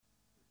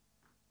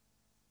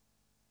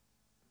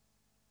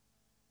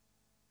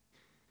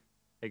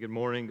Hey, good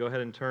morning. Go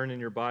ahead and turn in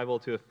your Bible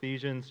to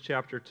Ephesians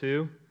chapter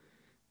 2.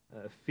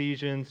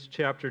 Ephesians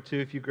chapter 2.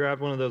 If you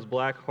grabbed one of those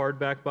black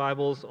hardback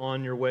Bibles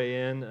on your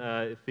way in,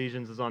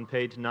 Ephesians is on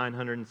page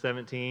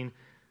 917.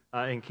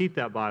 And keep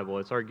that Bible.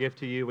 It's our gift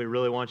to you. We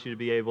really want you to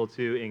be able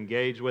to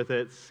engage with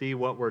it, see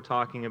what we're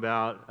talking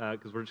about,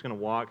 because we're just going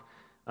to walk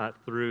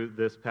through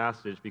this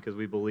passage because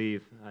we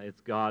believe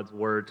it's God's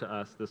word to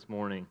us this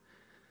morning.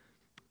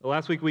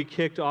 Last week we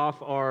kicked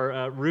off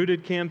our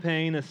Rooted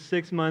campaign, a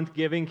 6-month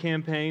giving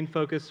campaign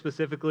focused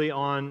specifically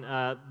on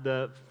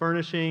the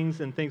furnishings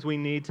and things we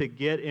need to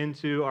get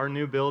into our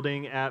new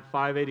building at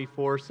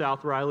 584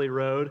 South Riley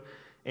Road.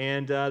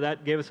 And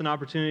that gave us an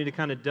opportunity to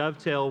kind of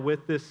dovetail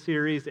with this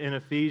series in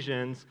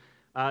Ephesians,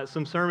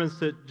 some sermons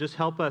to just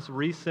help us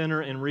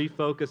recenter and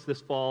refocus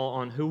this fall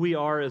on who we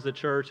are as a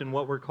church and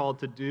what we're called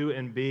to do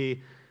and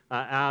be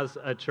as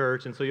a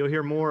church. And so you'll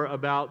hear more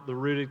about the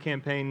Rooted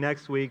campaign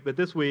next week, but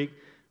this week,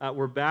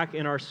 we're back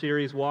in our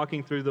series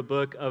walking through the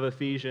book of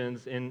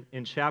Ephesians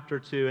in chapter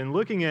 2 and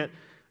looking at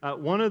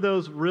one of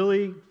those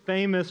really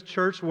famous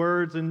church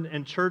words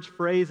and church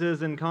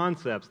phrases and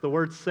concepts, the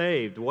word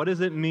saved. What does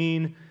it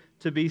mean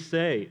to be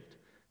saved?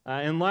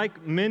 And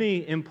like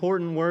many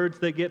important words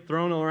that get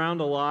thrown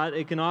around a lot,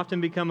 it can often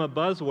become a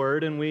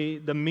buzzword and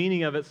the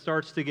meaning of it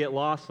starts to get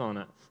lost on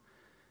us.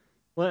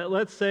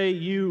 Let's say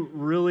you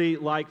really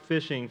like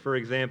fishing, for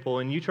example,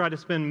 and you try to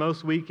spend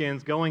most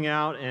weekends going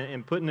out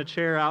and putting a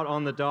chair out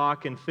on the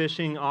dock and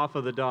fishing off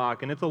of the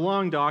dock. And it's a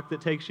long dock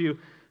that takes you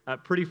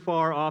pretty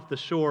far off the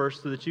shore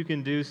so that you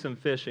can do some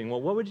fishing.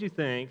 Well, what would you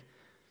think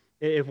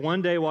if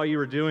one day while you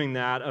were doing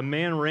that, a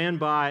man ran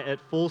by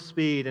at full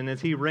speed, and as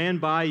he ran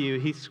by you,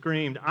 he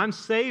screamed, "I'm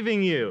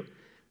saving you,"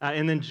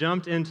 and then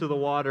jumped into the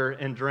water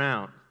and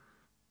drowned?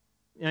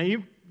 Now,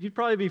 you'd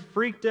probably be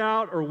freaked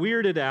out or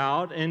weirded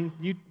out, and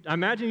I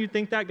imagine you'd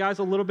think that guy's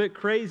a little bit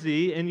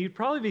crazy, and you'd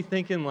probably be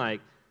thinking like,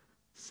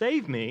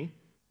 save me?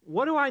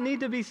 What do I need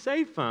to be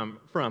saved from?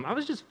 I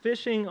was just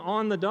fishing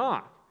on the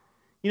dock.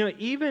 You know,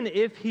 even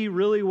if he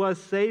really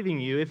was saving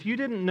you, if you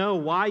didn't know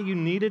why you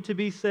needed to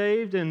be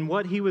saved and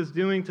what he was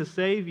doing to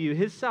save you,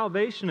 his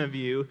salvation of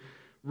you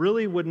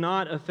really would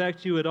not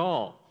affect you at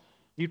all.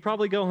 You'd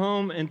probably go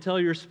home and tell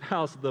your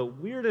spouse, the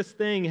weirdest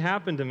thing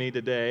happened to me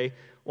today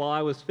while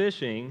I was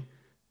fishing,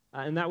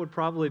 and that would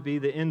probably be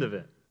the end of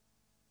it.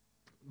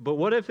 But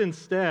what if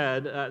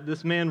instead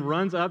this man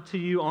runs up to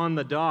you on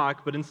the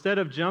dock, but instead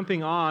of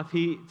jumping off,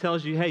 he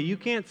tells you, hey, you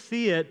can't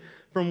see it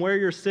from where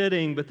you're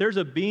sitting, but there's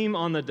a beam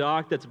on the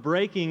dock that's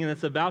breaking and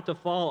it's about to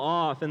fall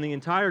off, and the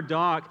entire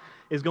dock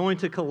is going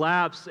to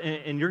collapse,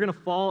 and you're going to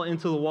fall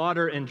into the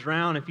water and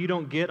drown if you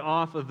don't get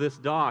off of this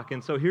dock.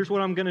 And so here's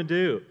what I'm going to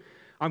do.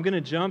 I'm going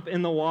to jump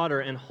in the water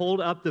and hold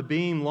up the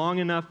beam long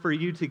enough for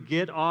you to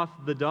get off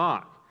the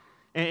dock.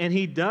 And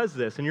he does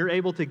this, and you're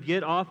able to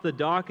get off the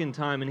dock in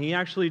time, and he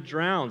actually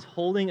drowns,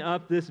 holding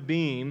up this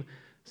beam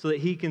so that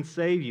he can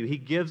save you. He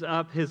gives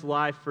up his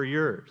life for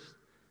yours.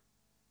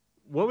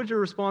 What would your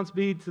response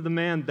be to the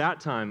man that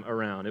time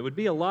around? It would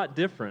be a lot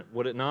different,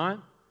 would it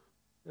not?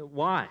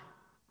 Why?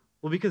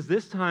 Well, because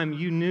this time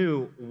you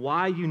knew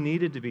why you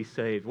needed to be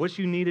saved, what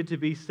you needed to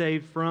be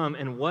saved from,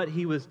 and what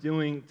he was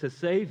doing to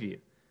save you.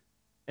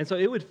 And so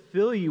it would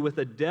fill you with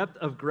a depth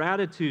of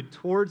gratitude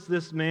towards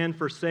this man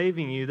for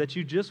saving you that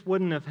you just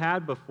wouldn't have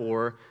had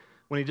before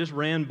when he just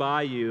ran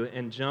by you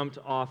and jumped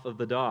off of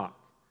the dock.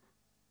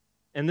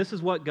 And this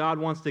is what God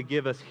wants to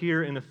give us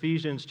here in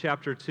Ephesians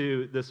chapter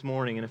 2 this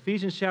morning. In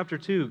Ephesians chapter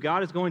 2,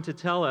 God is going to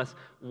tell us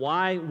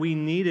why we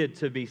needed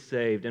to be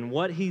saved and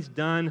what he's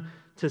done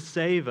to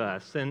save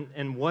us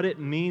and what it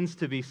means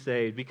to be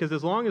saved. Because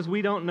as long as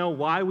we don't know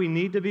why we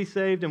need to be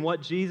saved and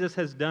what Jesus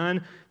has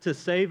done to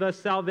save us,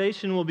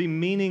 salvation will be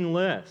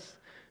meaningless.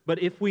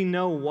 But if we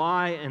know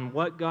why and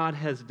what God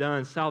has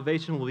done,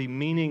 salvation will be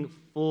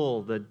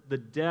meaningful. The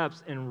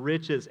depths and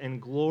riches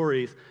and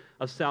glories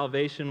of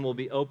salvation will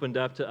be opened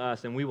up to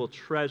us, and we will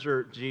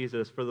treasure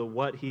Jesus for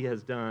what he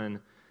has done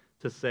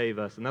to save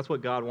us. And that's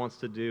what God wants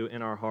to do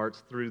in our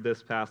hearts through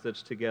this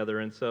passage together.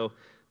 And so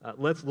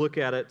let's look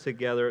at it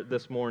together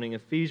this morning.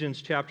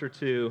 Ephesians chapter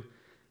 2,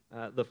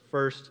 the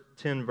first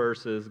 10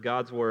 verses,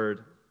 God's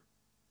word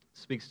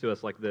speaks to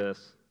us like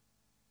this.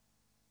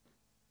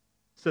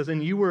 It says,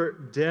 "And you were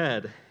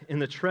dead in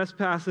the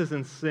trespasses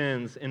and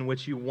sins in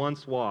which you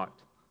once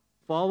walked,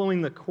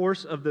 following the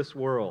course of this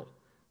world,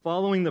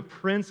 following the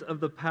prince of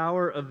the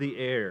power of the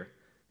air,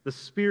 the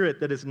spirit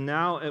that is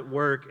now at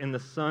work in the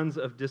sons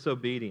of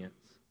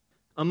disobedience,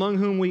 among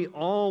whom we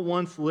all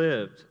once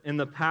lived in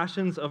the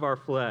passions of our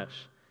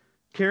flesh,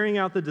 carrying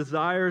out the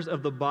desires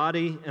of the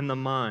body and the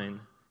mind,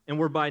 and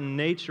were by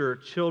nature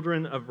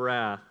children of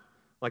wrath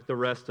like the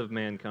rest of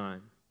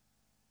mankind.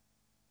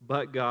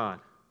 But God,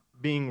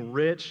 being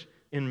rich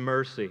in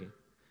mercy,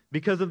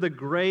 because of the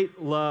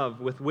great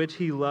love with which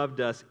he loved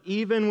us,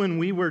 even when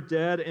we were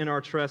dead in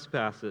our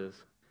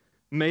trespasses,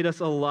 made us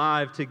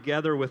alive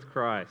together with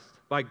Christ.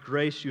 By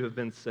grace you have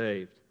been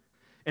saved,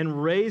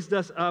 and raised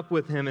us up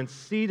with him and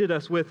seated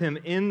us with him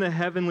in the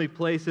heavenly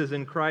places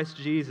in Christ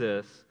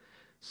Jesus,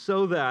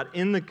 so that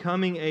in the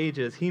coming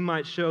ages he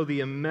might show the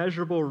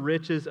immeasurable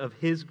riches of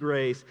his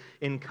grace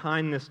in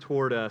kindness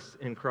toward us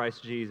in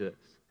Christ Jesus.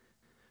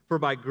 For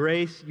by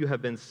grace you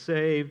have been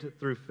saved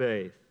through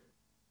faith.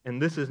 And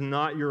this is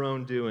not your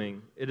own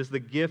doing. It is the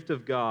gift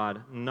of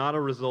God, not a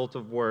result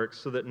of works,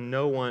 so that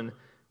no one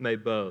may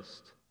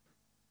boast.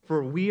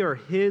 For we are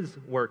his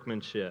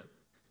workmanship,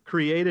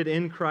 created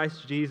in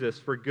Christ Jesus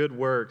for good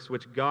works,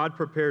 which God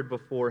prepared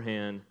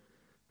beforehand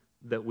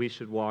that we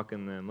should walk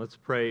in them. Let's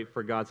pray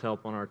for God's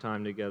help on our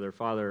time together.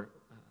 Father,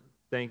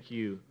 thank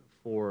you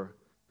for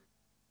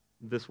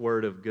this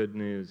word of good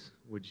news.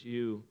 Would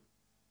you,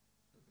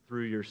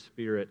 through your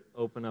Spirit,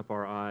 open up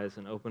our eyes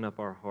and open up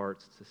our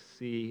hearts to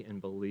see and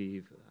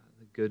believe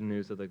the good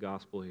news of the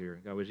gospel here.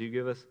 God, would you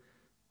give us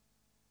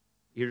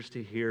ears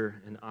to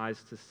hear and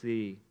eyes to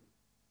see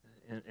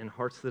and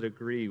hearts that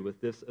agree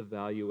with this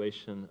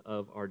evaluation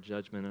of our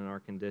judgment and our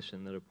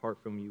condition, that apart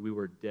from you, we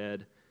were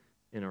dead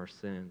in our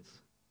sins.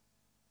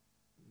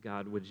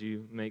 God, would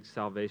you make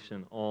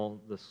salvation all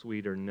the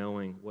sweeter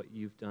knowing what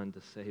you've done to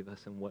save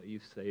us and what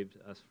you've saved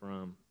us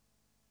from?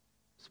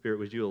 Spirit,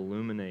 would you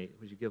illuminate,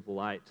 would you give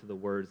light to the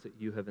words that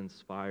you have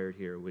inspired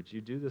here? Would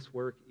you do this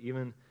work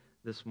even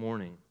this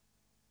morning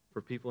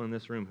for people in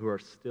this room who are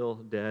still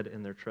dead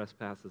in their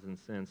trespasses and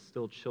sins,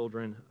 still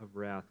children of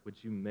wrath? Would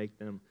you make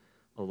them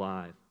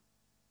alive?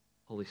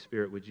 Holy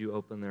Spirit, would you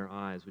open their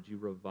eyes? Would you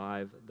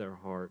revive their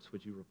hearts?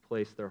 Would you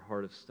replace their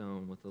heart of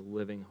stone with a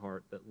living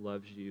heart that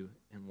loves you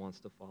and wants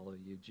to follow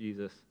you?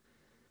 Jesus,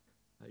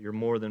 you're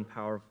more than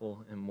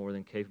powerful and more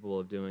than capable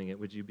of doing it.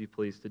 Would you be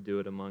pleased to do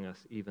it among us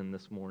even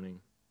this morning?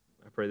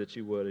 I pray that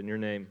you would. In your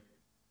name,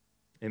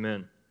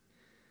 amen.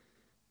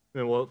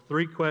 Well,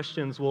 3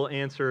 questions we'll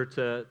answer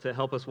to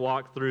help us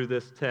walk through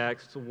this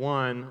text.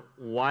 1,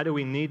 why do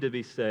we need to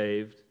be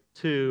saved?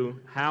 2,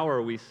 how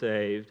are we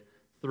saved?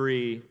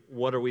 3,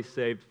 what are we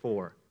saved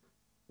for?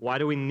 Why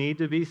do we need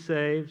to be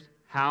saved?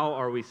 How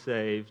are we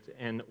saved?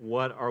 And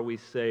what are we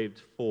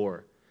saved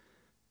for?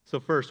 So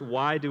first,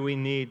 why do we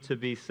need to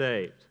be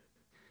saved?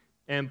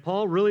 And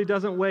Paul really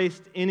doesn't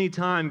waste any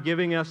time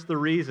giving us the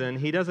reason.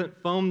 He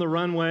doesn't foam the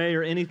runway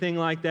or anything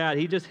like that.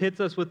 He just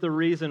hits us with the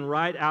reason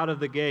right out of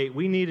the gate.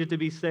 We needed to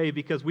be saved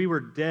because we were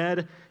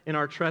dead in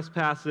our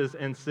trespasses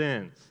and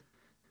sins.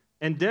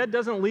 And dead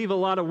doesn't leave a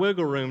lot of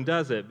wiggle room,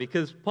 does it?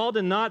 Because Paul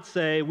did not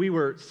say we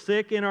were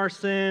sick in our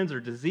sins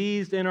or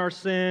diseased in our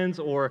sins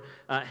or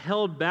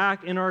held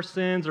back in our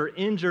sins or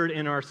injured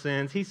in our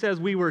sins. He says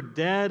we were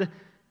dead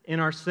in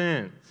our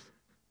sins.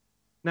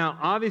 Now,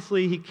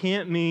 obviously, he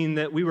can't mean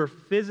that we were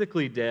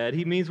physically dead.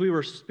 He means we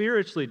were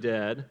spiritually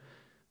dead.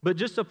 But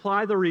just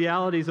apply the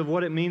realities of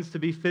what it means to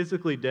be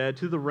physically dead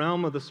to the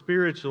realm of the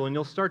spiritual, and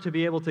you'll start to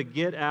be able to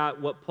get at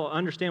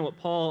understand what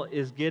Paul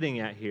is getting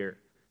at here.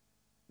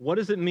 What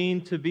does it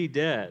mean to be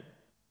dead?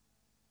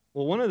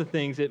 Well, one of the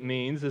things it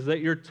means is that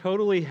you're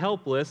totally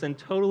helpless and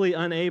totally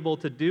unable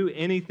to do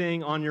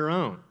anything on your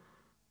own.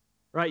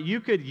 Right? You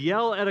could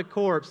yell at a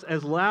corpse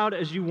as loud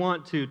as you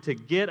want to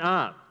get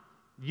up.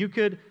 You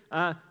could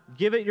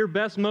give it your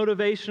best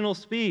motivational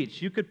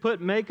speech. You could put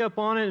makeup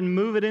on it and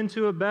move it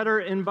into a better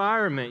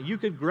environment. You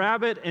could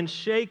grab it and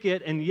shake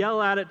it and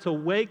yell at it to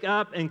wake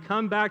up and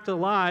come back to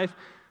life,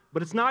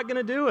 but it's not going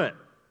to do it.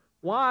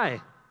 Why?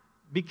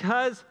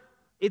 Because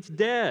it's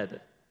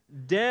dead.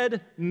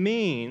 Dead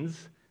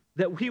means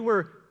that we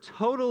were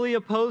totally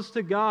opposed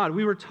to God.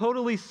 We were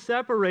totally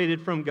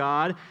separated from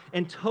God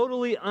and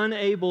totally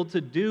unable to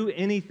do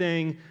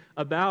anything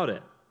about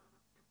it.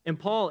 And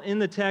Paul, in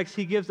the text,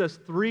 he gives us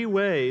 3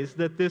 ways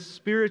that this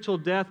spiritual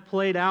death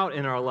played out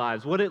in our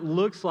lives, what it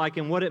looks like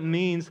and what it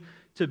means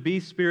to be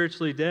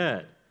spiritually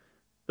dead.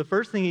 The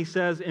first thing he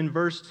says in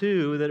verse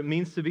 2 that it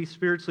means to be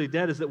spiritually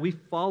dead is that we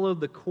followed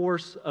the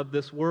course of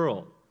this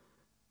world.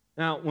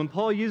 Now, when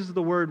Paul uses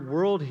the word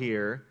world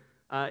here,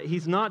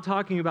 he's not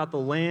talking about the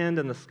land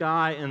and the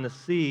sky and the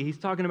sea. He's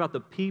talking about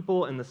the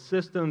people and the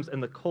systems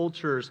and the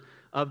cultures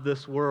of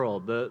this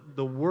world.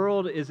 The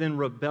world is in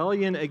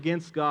rebellion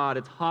against God.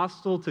 It's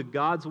hostile to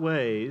God's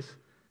ways,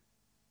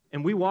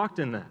 and we walked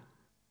in that.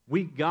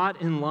 We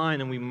got in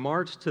line and we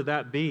marched to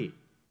that beat.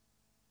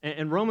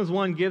 And Romans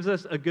 1 gives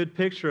us a good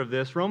picture of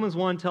this. Romans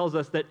 1 tells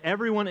us that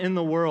everyone in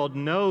the world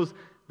knows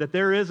that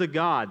there is a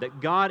God,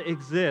 that God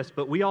exists,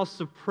 but we all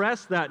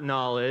suppress that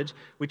knowledge.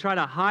 We try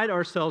to hide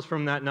ourselves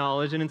from that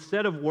knowledge, and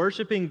instead of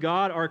worshiping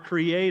God, our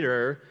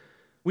Creator,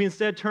 we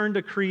instead turn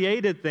to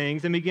created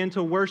things and begin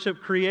to worship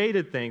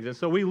created things. And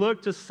so we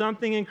look to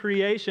something in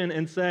creation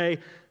and say,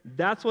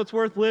 that's what's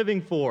worth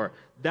living for.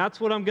 That's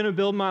what I'm going to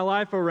build my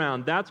life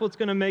around. That's what's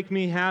going to make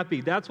me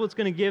happy. That's what's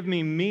going to give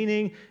me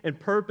meaning and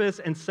purpose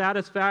and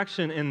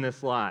satisfaction in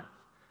this life.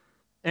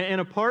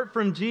 And apart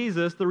from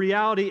Jesus, the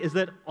reality is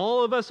that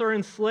all of us are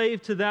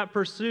enslaved to that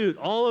pursuit.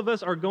 All of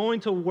us are going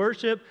to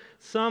worship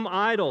some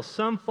idol,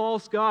 some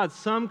false god,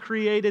 some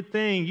created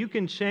thing. You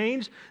can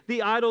change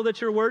the idol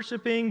that you're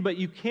worshiping, but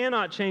you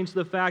cannot change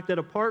the fact that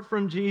apart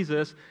from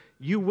Jesus,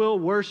 you will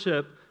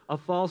worship a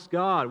false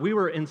god. We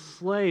were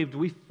enslaved.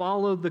 We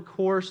followed the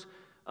course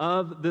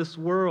of this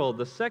world.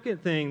 The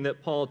second thing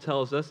that Paul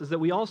tells us is that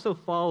we also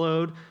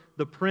followed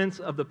the prince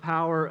of the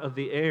power of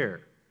the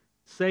air,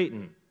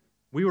 Satan.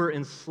 We were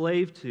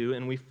enslaved to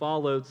and we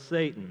followed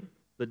Satan,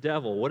 the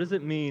devil. What does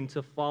it mean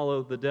to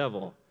follow the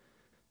devil?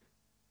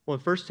 Well,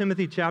 in 1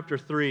 Timothy chapter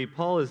 3,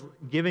 Paul is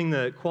giving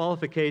the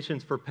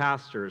qualifications for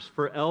pastors,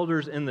 for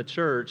elders in the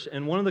church,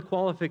 and one of the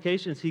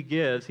qualifications he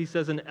gives, he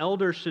says an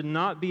elder should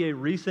not be a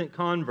recent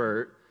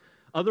convert,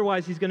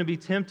 otherwise he's going to be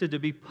tempted to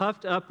be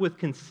puffed up with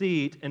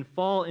conceit and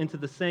fall into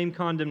the same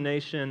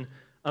condemnation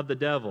of the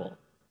devil.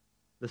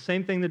 The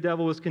same thing the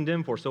devil was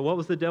condemned for. So what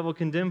was the devil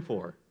condemned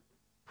for?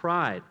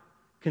 Pride,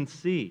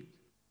 conceit.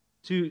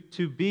 To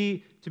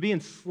be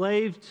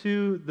enslaved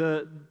to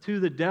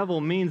the devil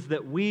means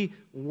that we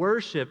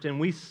worshiped and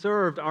we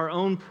served our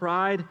own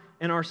pride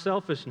and our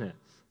selfishness.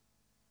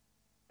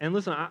 And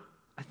listen, I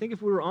think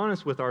if we were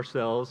honest with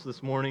ourselves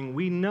this morning,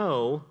 we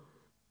know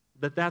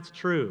that that's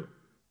true.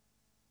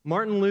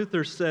 Martin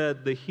Luther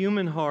said the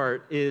human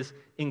heart is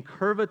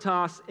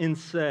incurvatas in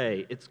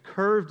se. It's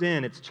curved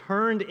in, it's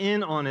turned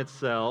in on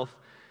itself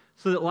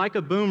so that like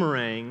a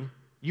boomerang,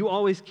 you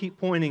always keep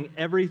pointing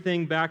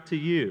everything back to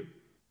you.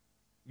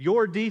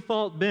 Your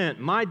default bent,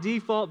 my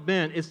default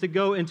bent is to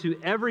go into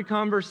every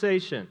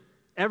conversation,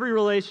 every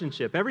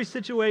relationship, every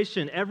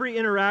situation, every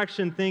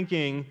interaction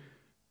thinking,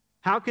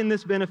 how can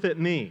this benefit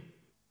me?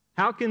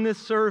 How can this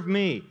serve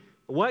me?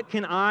 What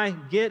can I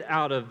get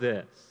out of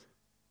this?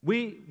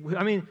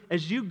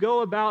 As you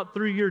go about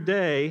through your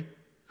day,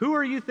 who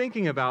are you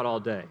thinking about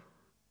all day?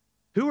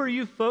 Who are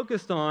you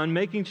focused on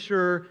making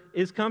sure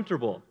is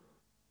comfortable?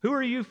 Who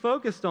are you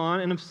focused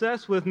on and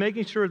obsessed with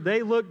making sure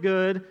they look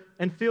good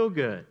and feel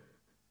good?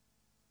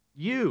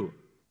 You,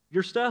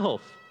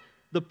 yourself.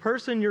 The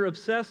person you're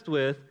obsessed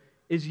with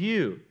is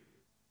you.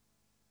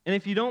 And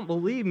if you don't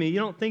believe me, you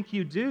don't think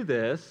you do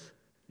this,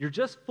 you're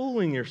just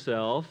fooling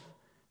yourself,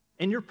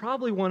 and you're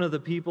probably one of the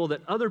people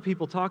that other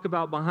people talk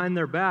about behind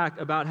their back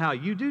about how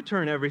you do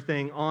turn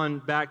everything on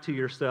back to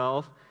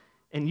yourself,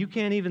 and you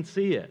can't even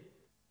see it.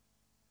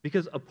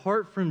 Because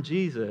apart from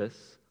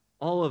Jesus,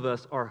 all of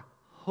us are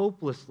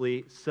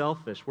hopelessly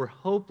selfish. We're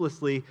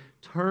hopelessly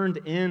turned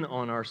in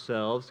on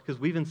ourselves because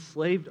we've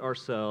enslaved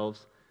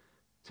ourselves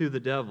to the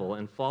devil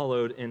and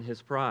followed in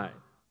his pride.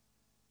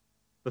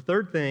 The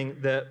third thing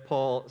that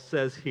Paul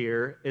says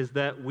here is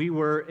that we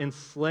were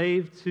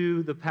enslaved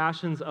to the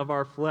passions of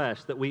our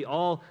flesh, that we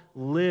all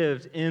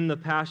lived in the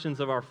passions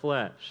of our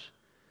flesh.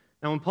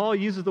 Now, when Paul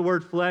uses the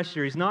word flesh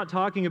here, he's not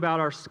talking about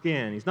our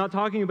skin. He's not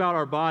talking about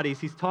our bodies.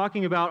 He's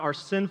talking about our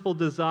sinful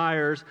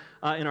desires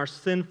and our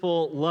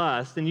sinful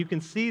lust. And you can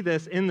see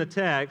this in the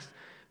text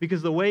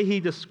because the way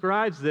he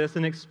describes this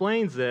and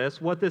explains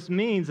this, what this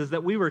means is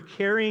that we were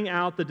carrying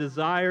out the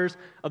desires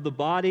of the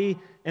body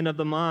and of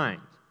the mind.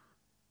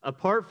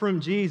 Apart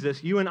from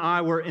Jesus, you and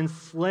I were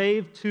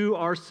enslaved to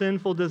our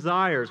sinful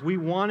desires. We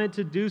wanted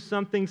to do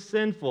something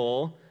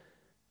sinful,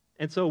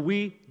 and so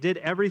we did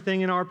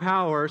everything in our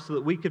power so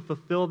that we could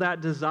fulfill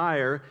that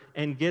desire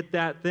and get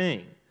that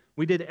thing.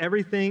 We did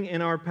everything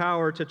in our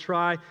power to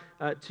try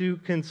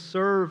to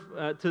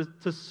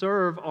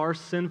serve our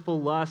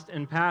sinful lust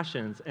and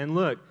passions. And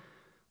look,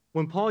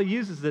 when Paul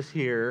uses this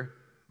here,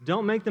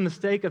 don't make the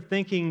mistake of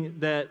thinking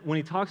that when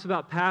he talks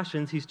about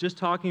passions, he's just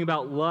talking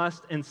about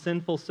lust and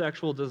sinful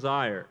sexual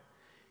desire.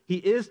 He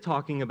is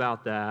talking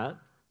about that,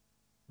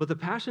 but the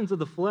passions of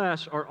the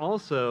flesh are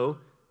also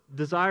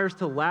desires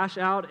to lash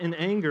out in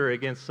anger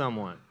against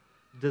someone,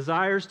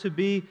 desires to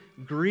be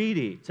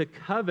greedy, to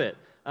covet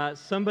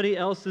somebody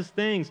else's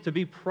things, to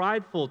be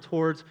prideful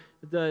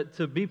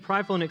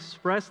and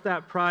express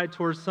that pride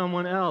towards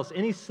someone else.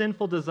 Any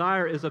sinful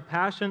desire is a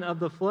passion of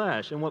the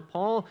flesh. And what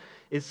Paul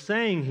is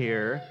saying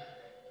here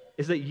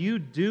is that you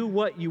do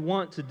what you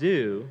want to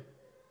do,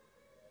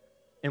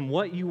 and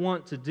what you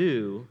want to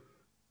do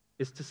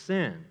is to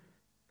sin.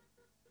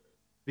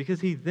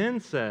 Because he then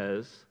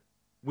says,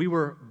 we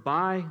were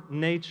by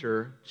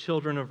nature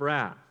children of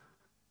wrath.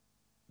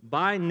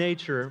 By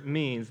nature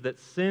means that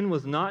sin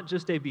was not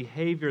just a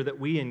behavior that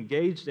we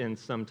engaged in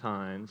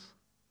sometimes.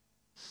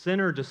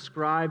 Sinner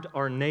described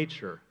our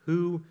nature,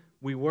 who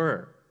we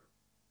were.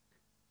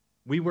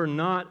 We were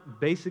not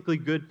basically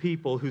good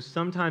people who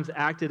sometimes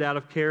acted out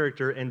of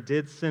character and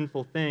did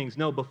sinful things.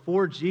 No,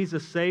 before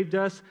Jesus saved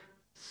us,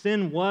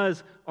 sin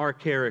was our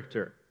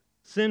character.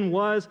 Sin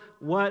was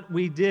what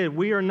we did.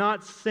 We are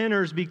not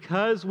sinners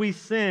because we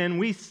sin.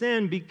 We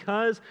sin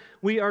because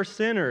we are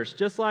sinners.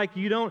 Just like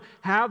you don't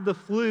have the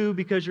flu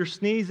because you're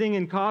sneezing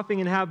and coughing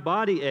and have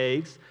body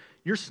aches,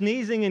 you're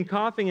sneezing and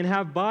coughing and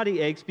have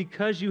body aches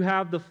because you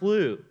have the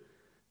flu.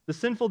 The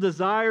sinful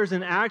desires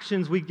and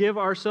actions we give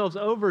ourselves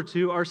over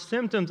to are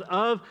symptoms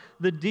of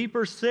the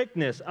deeper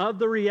sickness, of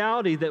the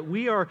reality that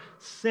we are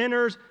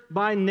sinners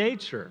by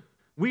nature.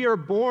 We are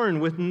born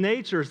with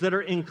natures that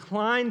are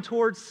inclined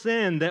towards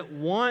sin, that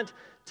want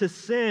to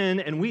sin,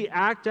 and we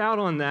act out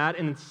on that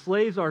and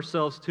enslave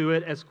ourselves to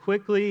it as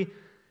quickly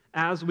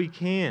as we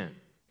can.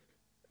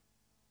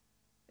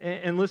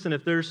 And listen,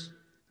 if there's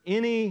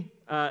any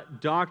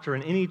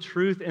doctrine, any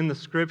truth in the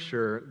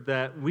Scripture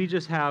that we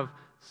just have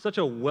such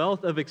a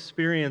wealth of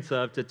experience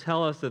of to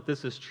tell us that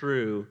this is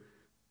true,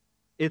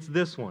 it's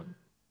this one.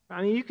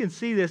 I mean, you can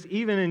see this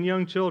even in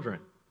young children.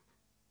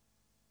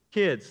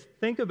 Kids,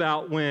 think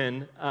about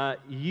when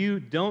you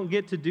don't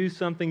get to do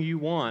something you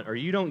want, or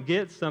you don't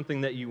get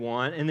something that you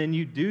want, and then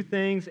you do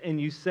things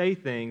and you say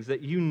things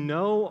that you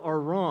know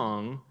are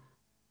wrong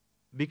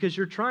because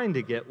you're trying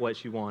to get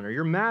what you want, or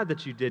you're mad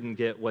that you didn't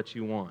get what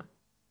you want.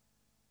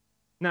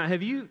 Now,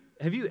 have you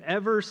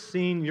ever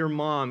seen your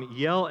mom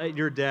yell at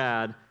your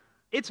dad,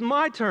 "It's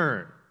my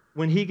turn,"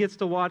 when he gets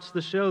to watch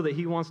the show that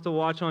he wants to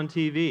watch on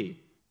TV?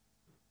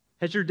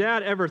 Has your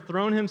dad ever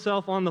thrown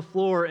himself on the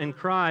floor and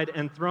cried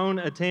and thrown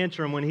a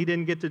tantrum when he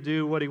didn't get to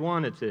do what he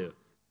wanted to?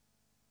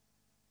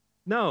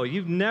 No,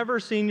 you've never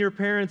seen your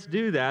parents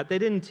do that. They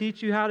didn't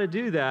teach you how to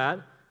do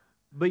that,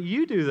 but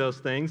you do those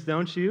things,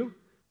 don't you?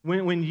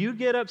 When you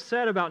get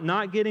upset about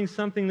not getting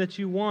something that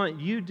you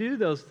want, you do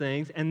those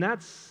things, and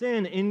that's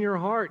sin in your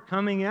heart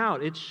coming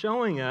out. It's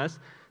showing us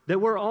that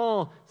we're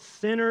all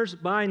sinners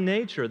by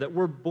nature, that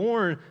we're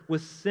born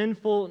with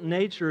sinful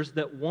natures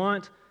that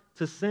want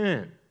to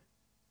sin.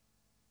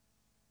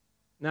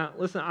 Now,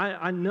 listen,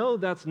 I know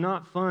that's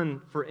not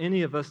fun for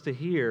any of us to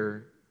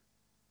hear,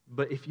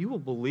 but if you will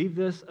believe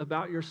this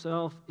about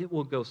yourself, it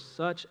will go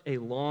such a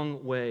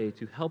long way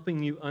to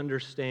helping you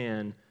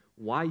understand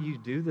why you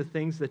do the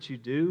things that you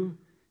do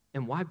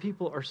and why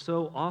people are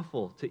so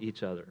awful to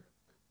each other.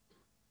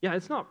 Yeah,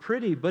 it's not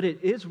pretty, but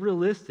it is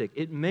realistic.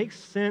 It makes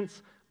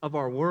sense of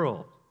our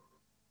world.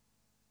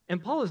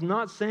 And Paul is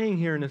not saying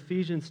here in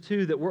Ephesians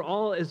 2 that we're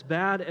all as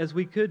bad as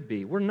we could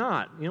be. We're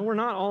not. We're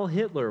not all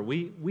Hitler.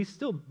 We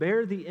still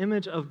bear the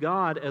image of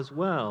God as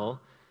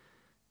well.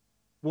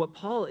 What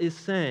Paul is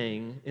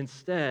saying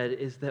instead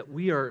is that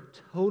we are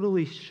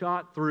totally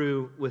shot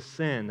through with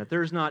sin, that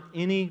there's not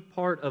any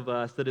part of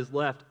us that is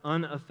left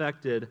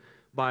unaffected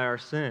by our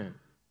sin.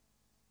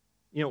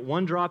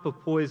 One drop of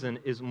poison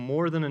is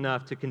more than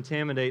enough to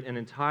contaminate an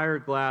entire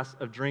glass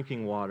of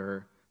drinking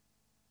water.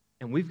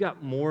 And we've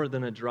got more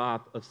than a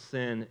drop of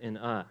sin in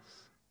us.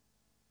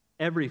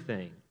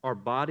 Everything, our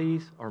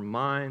bodies, our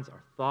minds,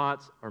 our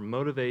thoughts, our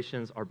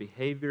motivations, our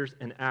behaviors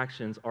and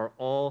actions are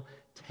all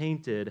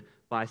tainted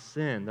by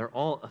sin. They're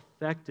all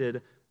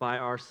affected by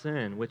our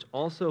sin, which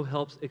also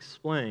helps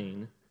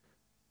explain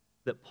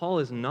that Paul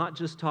is not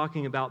just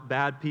talking about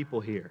bad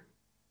people here.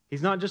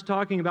 He's not just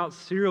talking about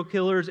serial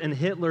killers and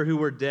Hitler who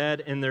were dead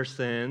in their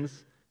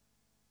sins.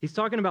 He's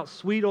talking about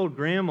sweet old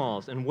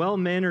grandmas and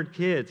well-mannered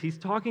kids. He's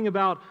talking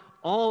about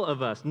all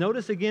of us.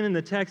 Notice again in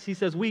the text, he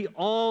says, we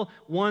all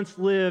once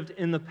lived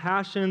in the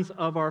passions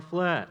of our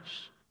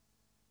flesh.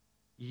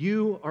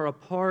 You are a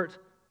part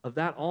of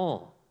that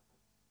all.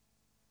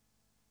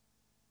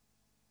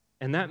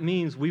 And that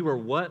means we were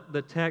what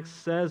the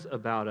text says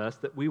about us,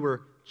 that we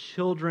were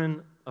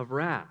children of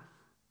wrath.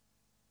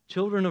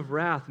 Children of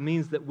wrath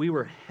means that we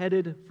were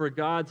headed for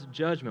God's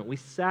judgment. We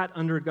sat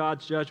under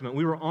God's judgment.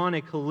 We were on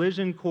a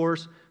collision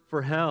course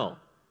for hell.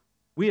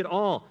 We had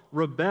all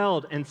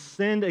rebelled and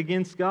sinned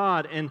against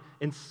God and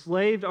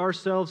enslaved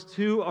ourselves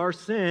to our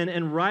sin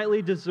and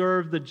rightly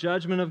deserved the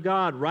judgment of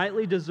God,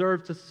 rightly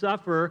deserved to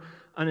suffer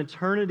an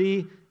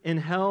eternity in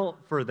hell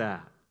for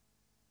that.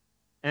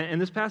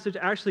 And this passage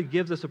actually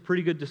gives us a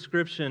pretty good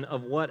description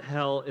of what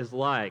hell is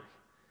like.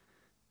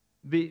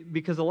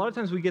 Because a lot of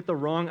times we get the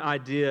wrong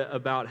idea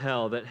about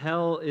hell, that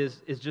hell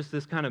is just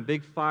this kind of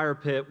big fire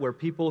pit where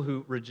people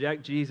who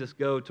reject Jesus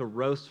go to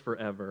roast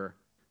forever.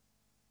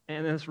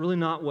 And that's really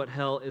not what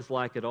hell is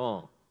like at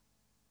all.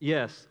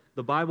 Yes,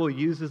 the Bible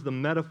uses the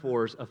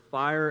metaphors of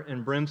fire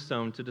and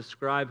brimstone to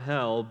describe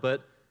hell,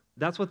 but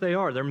that's what they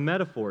are. They're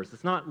metaphors.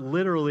 It's not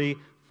literally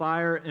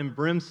fire and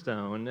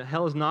brimstone.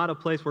 Hell is not a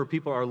place where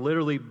people are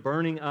literally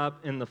burning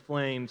up in the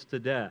flames to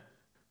death.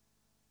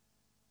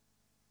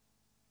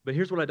 But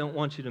here's what I don't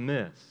want you to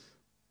miss.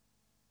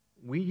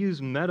 We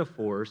use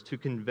metaphors to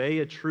convey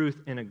a truth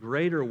in a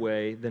greater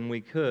way than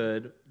we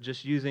could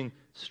just using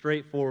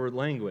straightforward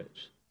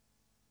language.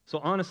 So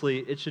honestly,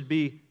 it should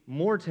be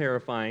more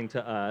terrifying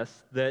to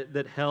us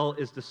that hell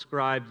is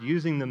described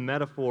using the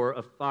metaphor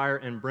of fire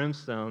and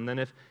brimstone than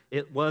if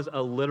it was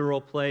a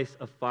literal place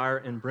of fire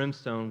and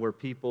brimstone where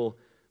people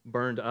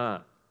burned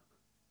up.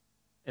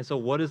 And so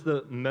what is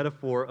the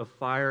metaphor of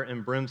fire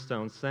and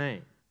brimstone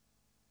saying?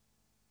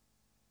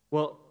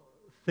 Well,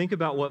 think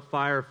about what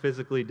fire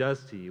physically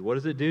does to you. What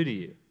does it do to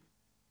you?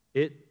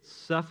 It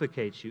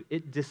suffocates you.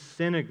 It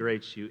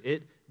disintegrates you.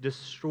 It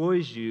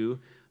destroys you.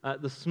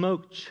 The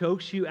smoke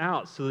chokes you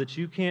out so that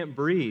you can't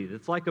breathe.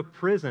 It's like a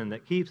prison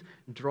that keeps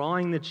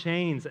drawing the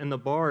chains and the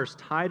bars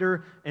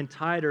tighter and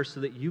tighter so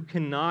that you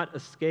cannot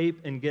escape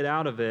and get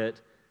out of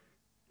it.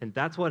 And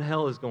that's what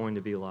hell is going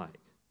to be like.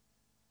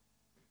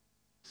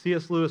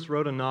 C.S. Lewis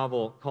wrote a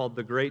novel called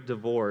The Great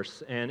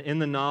Divorce, and in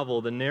the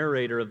novel, the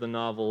narrator of the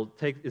novel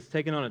is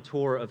taken on a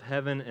tour of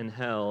heaven and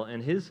hell,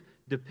 and his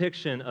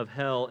depiction of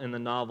hell in the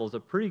novel is a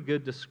pretty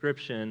good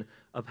description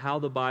of how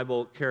the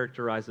Bible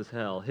characterizes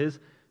hell. His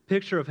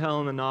picture of hell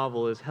in the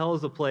novel is hell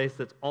is a place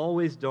that's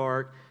always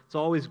dark, It's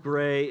always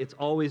gray, it's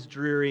always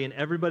dreary, and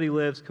everybody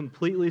lives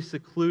completely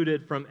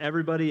secluded from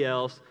everybody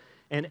else,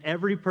 and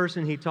every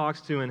person he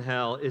talks to in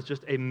hell is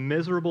just a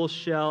miserable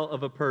shell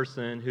of a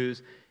person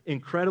who's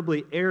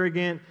incredibly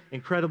arrogant,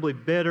 incredibly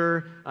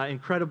bitter,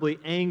 incredibly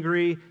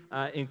angry,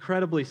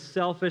 incredibly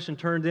selfish and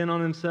turned in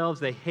on themselves.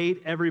 They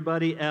hate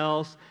everybody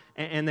else,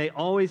 and they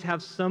always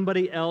have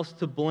somebody else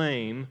to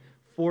blame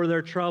for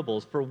their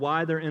troubles, for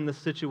why they're in the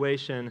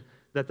situation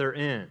that they're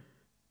in.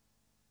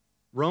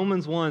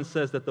 Romans 1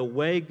 says that the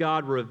way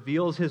God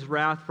reveals his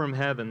wrath from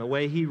heaven, the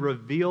way he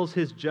reveals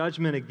his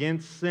judgment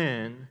against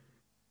sin,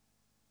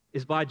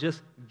 is by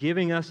just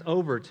giving us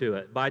over to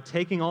it, by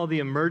taking all the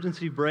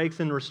emergency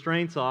brakes and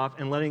restraints off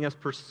and letting us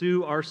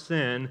pursue our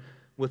sin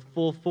with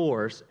full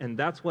force. And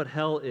that's what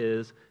hell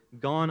is,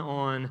 gone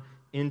on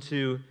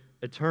into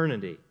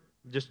eternity.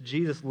 Just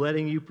Jesus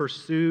letting you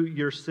pursue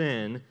your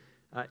sin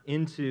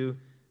into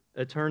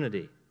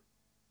eternity.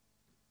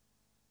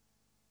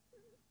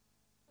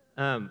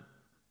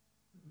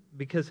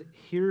 Because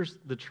here's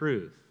the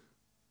truth.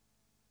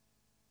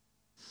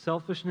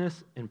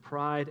 Selfishness and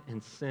pride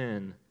and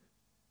sin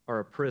are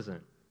a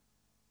prison.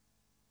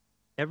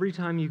 Every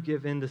time you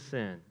give in to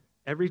sin,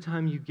 every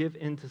time you give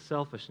in to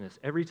selfishness,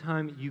 every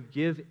time you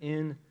give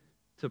in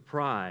to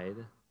pride,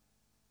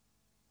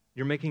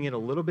 you're making it a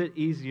little bit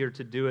easier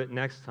to do it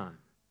next time.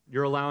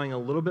 You're allowing a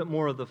little bit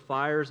more of the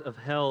fires of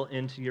hell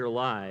into your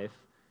life,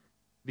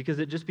 because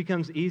it just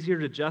becomes easier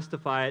to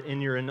justify it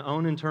in your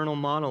own internal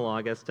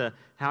monologue as to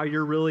how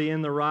you're really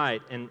in the right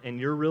and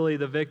you're really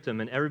the victim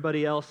and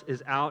everybody else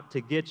is out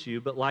to get you.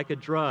 But like a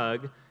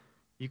drug,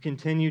 you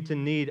continue to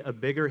need a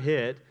bigger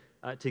hit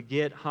to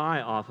get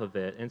high off of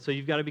it. And so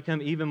you've got to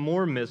become even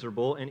more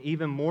miserable and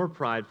even more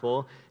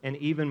prideful and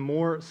even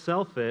more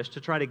selfish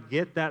to try to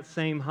get that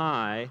same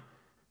high,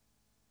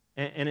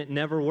 and it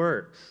never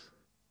works.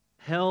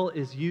 Hell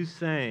is you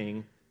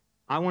saying,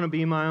 I want to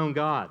be my own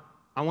God.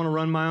 I want to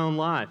run my own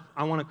life.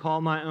 I want to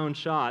call my own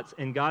shots.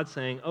 And God's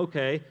saying,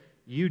 okay,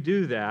 you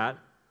do that,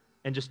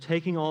 and just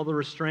taking all the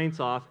restraints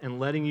off and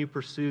letting you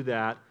pursue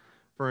that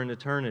for an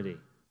eternity.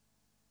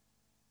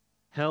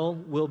 Hell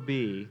will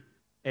be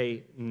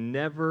a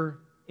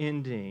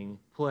never-ending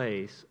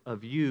place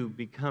of you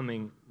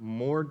becoming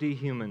more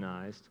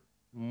dehumanized,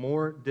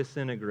 more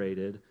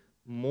disintegrated,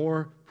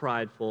 more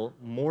prideful,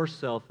 more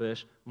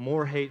selfish,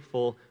 more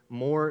hateful,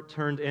 more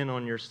turned in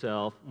on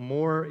yourself,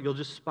 more, you'll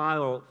just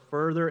spiral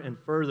further and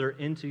further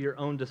into your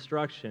own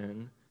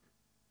destruction,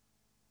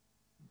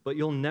 but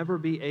you'll never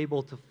be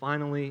able to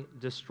finally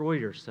destroy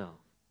yourself.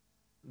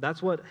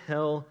 That's what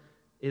hell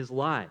is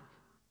like.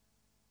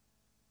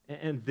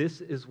 And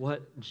this is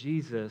what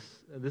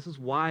this is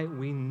why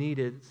we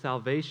needed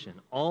salvation.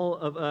 All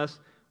of us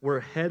were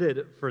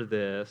headed for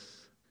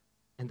this,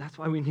 and that's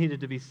why we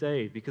needed to be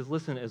saved. Because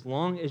listen, as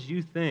long as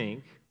you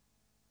think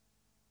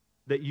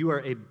that you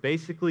are a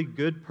basically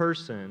good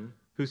person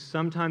who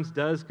sometimes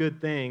does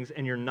good things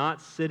and you're not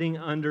sitting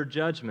under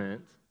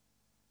judgment,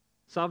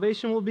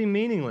 salvation will be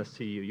meaningless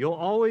to you. You'll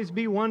always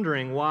be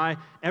wondering why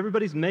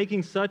everybody's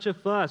making such a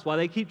fuss, why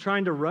they keep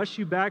trying to rush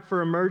you back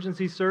for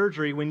emergency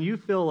surgery when you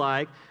feel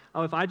like,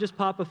 oh, if I just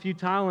pop a few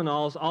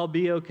Tylenols, I'll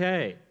be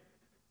okay.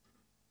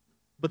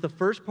 But the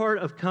first part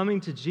of coming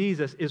to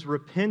Jesus is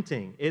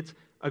repenting. It's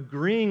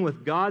agreeing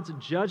with God's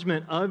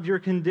judgment of your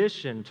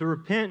condition. To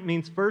repent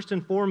means first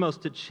and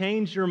foremost to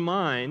change your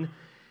mind.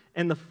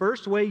 And the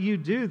first way you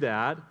do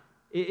that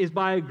is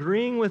by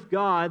agreeing with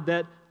God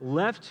that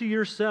left to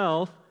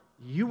yourself,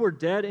 you were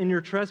dead in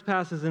your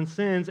trespasses and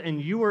sins,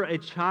 and you were a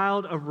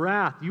child of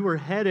wrath. You were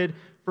headed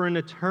for an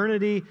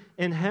eternity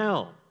in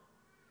hell.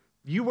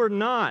 You were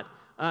not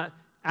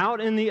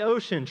out in the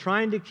ocean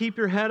trying to keep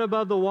your head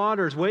above the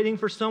waters, waiting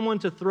for someone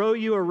to throw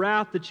you a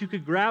raft that you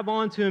could grab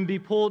onto and be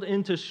pulled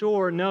into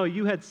shore. No,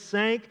 you had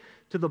sank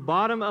to the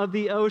bottom of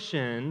the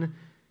ocean.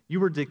 You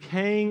were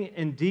decaying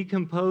and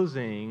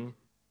decomposing,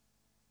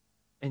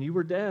 and you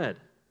were dead.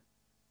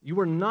 You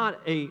were not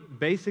a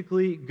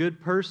basically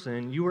good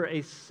person. You were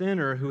a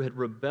sinner who had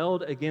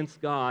rebelled against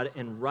God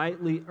and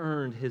rightly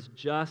earned his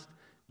just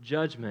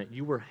judgment.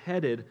 You were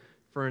headed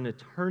for an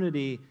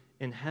eternity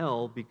in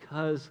hell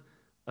because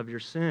of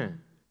your sin.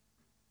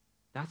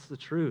 That's the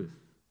truth.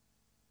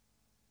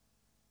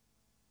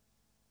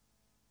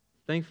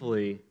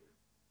 Thankfully,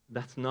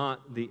 that's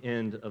not the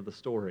end of the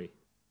story.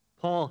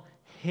 Paul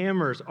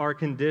hammers our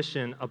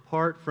condition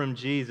apart from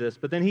Jesus,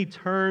 but then he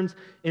turns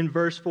in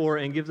verse 4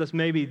 and gives us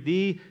maybe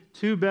the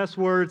two best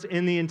words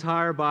in the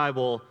entire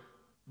Bible,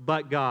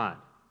 but God.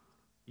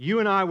 You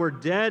and I were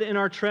dead in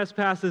our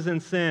trespasses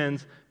and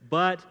sins,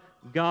 but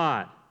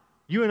God.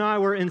 You and I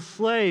were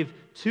enslaved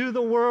to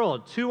the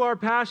world, to our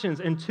passions,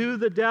 and to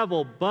the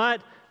devil,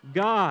 but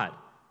God.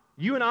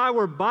 You and I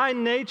were by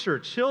nature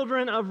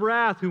children of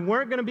wrath who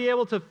weren't going to be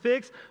able to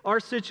fix our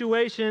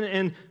situation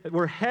and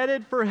were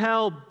headed for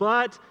hell,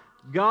 but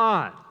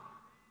God.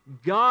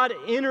 God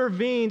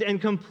intervened and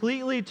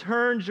completely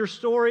turned your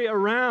story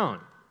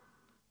around.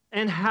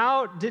 And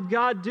how did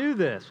God do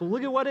this? Well,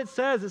 look at what it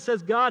says. It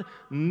says God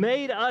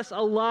made us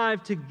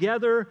alive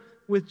together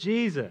with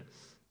Jesus.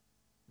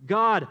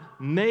 God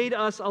made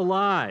us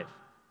alive.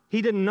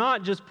 He did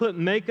not just put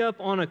makeup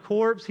on a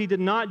corpse. He did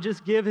not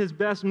just give his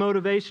best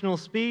motivational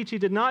speech. He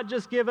did not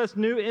just give us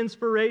new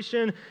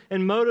inspiration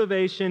and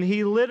motivation.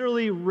 He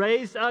literally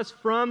raised us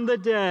from the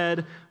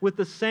dead with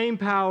the same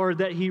power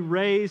that he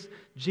raised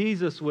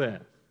Jesus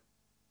with.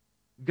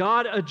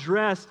 God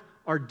addressed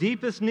our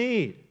deepest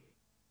need.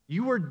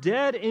 You were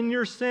dead in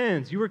your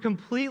sins. You were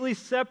completely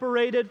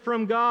separated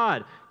from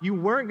God. You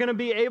weren't going to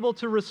be able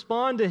to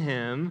respond to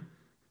him.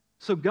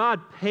 So God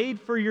paid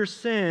for your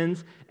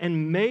sins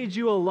and made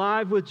you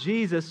alive with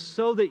Jesus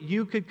so that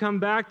you could come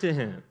back to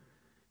him.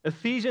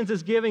 Ephesians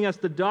is giving us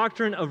the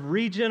doctrine of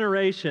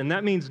regeneration.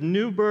 That means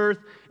new birth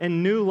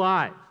and new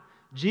life.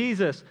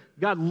 Jesus,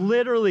 God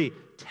literally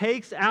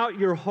takes out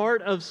your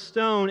heart of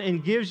stone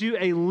and gives you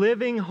a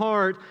living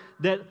heart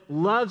that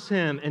loves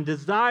him and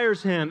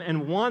desires him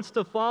and wants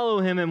to follow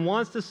him and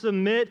wants to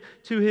submit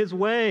to his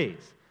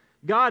ways.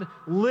 God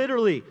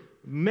literally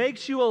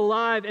makes you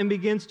alive and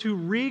begins to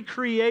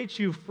recreate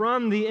you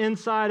from the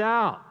inside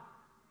out.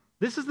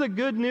 This is the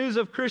good news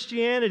of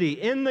Christianity.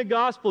 In the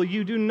gospel,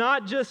 you do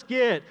not just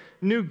get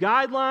new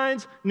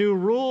guidelines, new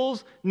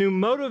rules, new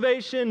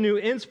motivation, new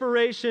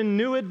inspiration,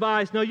 new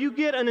advice. No, you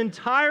get an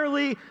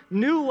entirely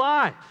new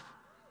life.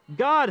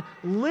 God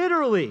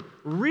literally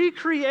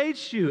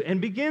recreates you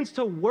and begins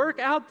to work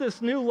out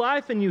this new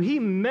life in you. He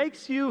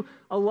makes you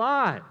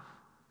alive.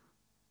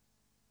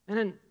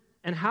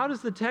 And how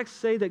does the text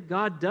say that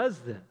God does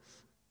this?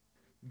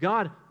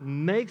 God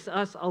makes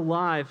us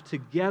alive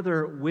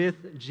together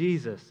with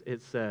Jesus,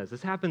 it says.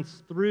 This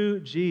happens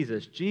through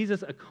Jesus.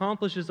 Jesus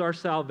accomplishes our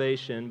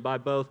salvation by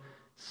both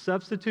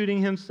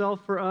substituting himself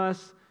for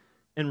us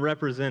and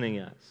representing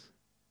us.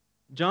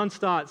 John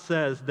Stott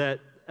says that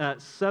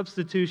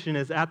substitution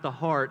is at the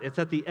heart, it's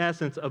at the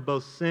essence of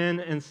both sin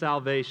and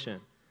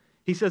salvation.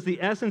 He says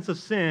the essence of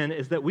sin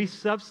is that we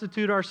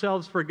substitute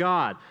ourselves for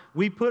God.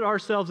 We put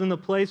ourselves in the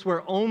place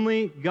where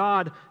only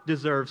God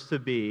deserves to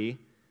be,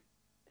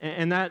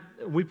 and that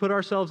we put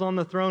ourselves on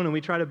the throne and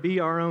we try to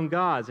be our own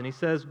gods. And he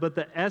says, but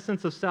the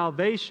essence of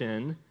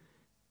salvation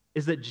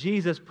is that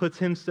Jesus puts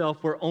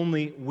himself where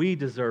only we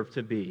deserve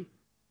to be.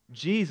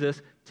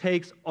 Jesus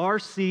takes our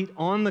seat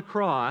on the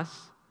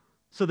cross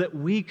so that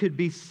we could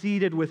be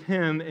seated with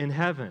him in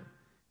heaven.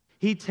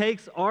 He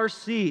takes our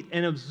seat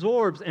and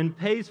absorbs and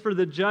pays for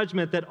the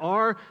judgment that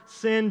our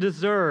sin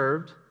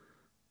deserved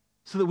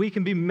so that we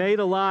can be made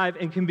alive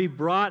and can be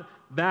brought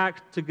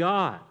back to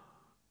God.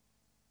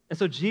 And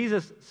so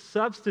Jesus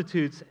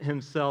substitutes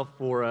himself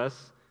for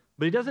us,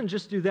 but he doesn't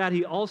just do that,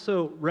 he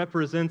also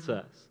represents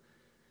us.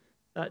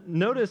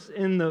 Notice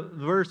in the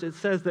verse it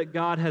says that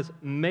God has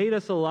made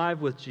us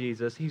alive with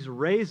Jesus, he's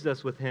raised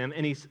us with him,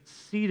 and he's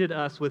seated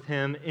us with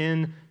him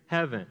in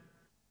heaven.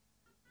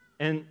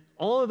 And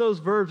all of those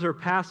verbs are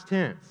past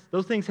tense.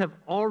 Those things have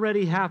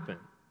already happened.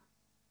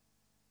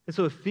 And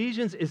so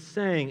Ephesians is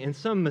saying, in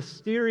some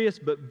mysterious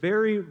but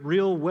very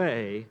real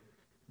way,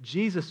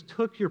 Jesus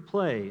took your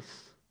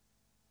place,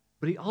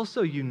 but he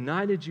also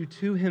united you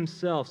to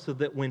himself so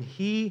that when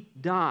he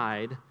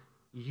died,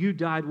 you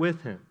died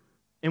with him.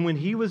 And when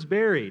he was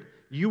buried,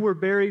 you were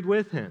buried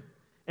with him.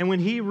 And when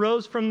he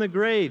rose from the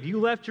grave, you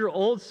left your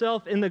old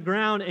self in the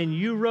ground and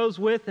you rose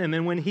with him.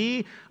 And when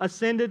he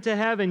ascended to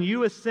heaven,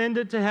 you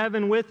ascended to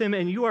heaven with him,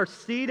 and you are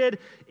seated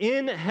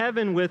in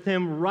heaven with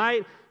him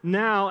right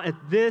now at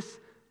this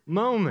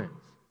moment.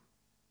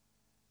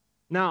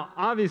 Now,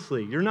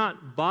 obviously, you're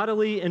not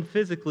bodily and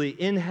physically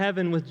in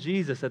heaven with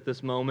Jesus at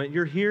this moment.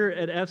 You're here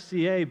at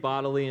FCA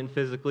bodily and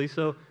physically.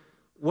 So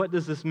what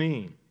does this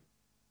mean?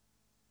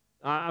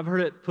 I've heard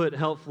it put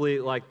helpfully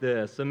like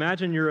this.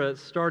 Imagine you're a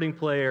starting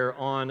player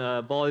on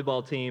a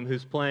volleyball team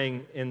who's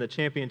playing in the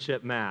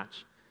championship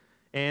match.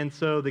 And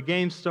so the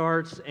game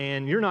starts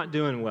and you're not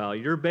doing well.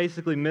 You're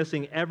basically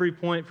missing every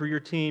point for your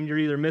team. You're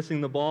either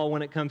missing the ball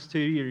when it comes to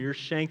you or you're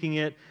shanking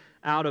it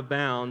out of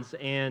bounds.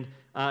 And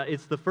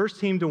it's the first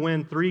team to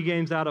win 3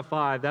 games out of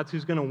 5. That's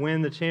who's going to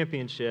win the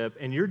championship.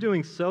 And you're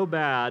doing so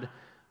bad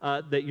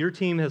that your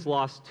team has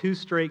lost 2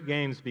 straight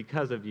games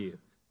because of you.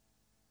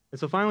 And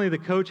so finally the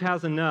coach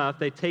has enough.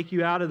 They take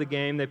you out of the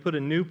game. They put a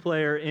new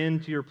player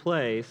into your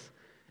place.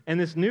 And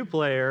this new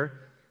player,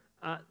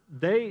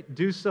 they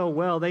do so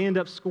well, they end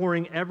up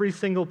scoring every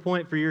single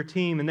point for your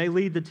team, and they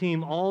lead the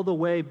team all the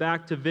way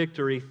back to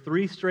victory,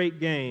 3 straight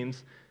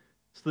games,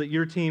 so that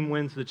your team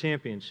wins the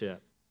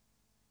championship.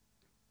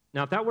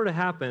 Now, if that were to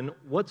happen,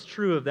 what's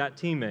true of that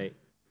teammate?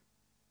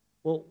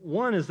 Well,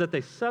 one is that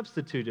they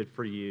substituted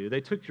for you.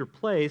 They took your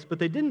place, but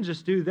they didn't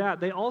just do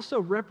that. They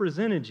also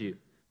represented you.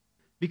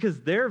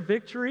 Because their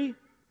victory,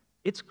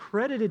 it's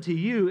credited to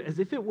you as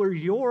if it were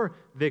your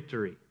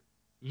victory.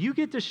 You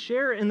get to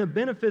share in the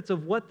benefits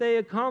of what they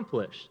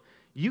accomplished.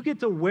 You get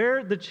to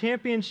wear the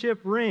championship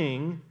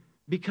ring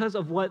because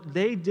of what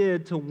they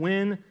did to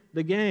win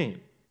the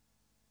game.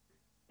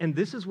 And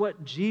this is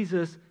what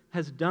Jesus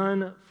has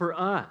done for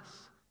us.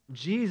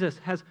 Jesus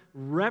has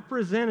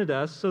represented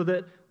us so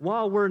that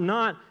while we're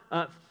not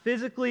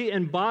physically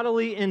and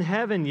bodily in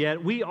heaven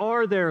yet, we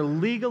are there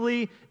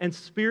legally and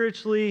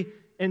spiritually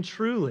and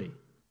truly.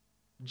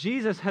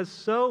 Jesus has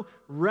so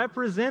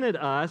represented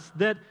us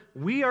that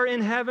we are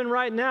in heaven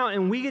right now,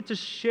 and we get to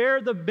share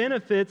the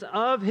benefits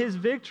of his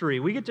victory.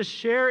 We get to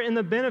share in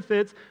the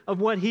benefits of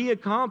what he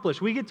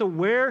accomplished. We get to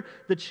wear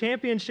the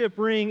championship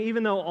ring,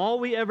 even though all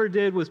we ever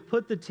did was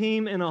put the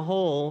team in a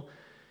hole,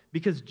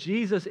 because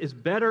Jesus is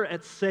better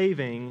at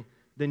saving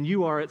than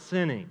you are at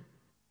sinning.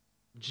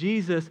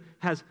 Jesus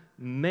has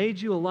made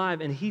you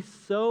alive, and he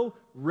so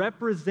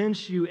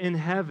represents you in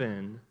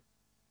heaven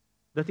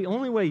that the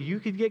only way you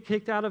could get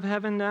kicked out of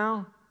heaven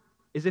now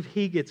is if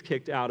he gets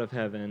kicked out of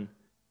heaven.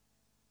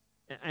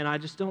 And I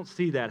just don't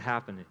see that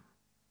happening.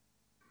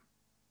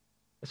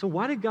 So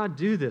why did God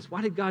do this?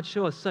 Why did God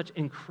show us such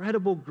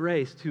incredible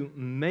grace to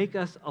make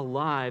us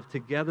alive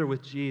together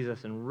with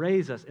Jesus and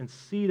raise us and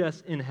seat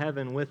us in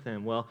heaven with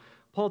him? Well,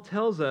 Paul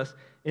tells us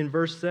in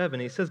verse 7,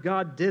 he says,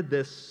 God did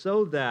this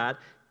so that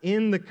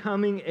in the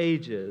coming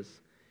ages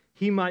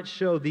he might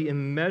show the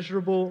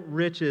immeasurable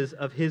riches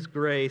of his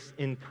grace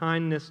in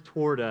kindness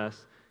toward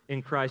us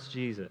in Christ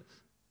Jesus.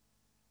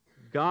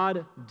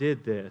 God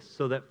did this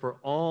so that for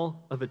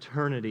all of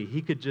eternity,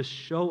 he could just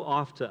show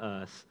off to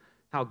us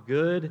how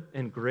good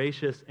and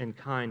gracious and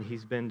kind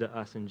he's been to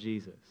us in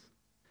Jesus.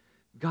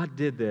 God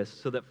did this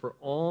so that for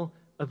all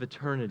of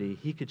eternity,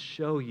 he could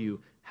show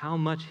you how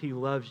much he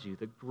loves you,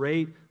 the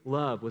great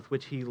love with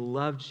which he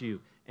loved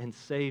you and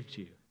saved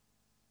you.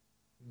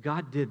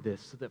 God did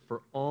this so that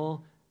for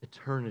all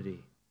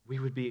eternity, we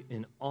would be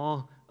in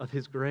awe of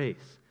his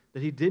grace,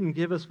 that he didn't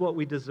give us what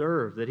we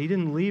deserve, that he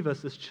didn't leave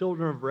us as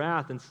children of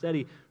wrath. Instead,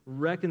 he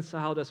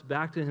reconciled us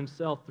back to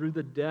himself through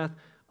the death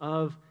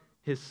of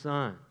his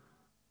Son.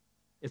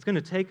 It's going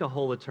to take a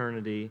whole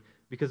eternity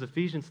because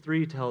Ephesians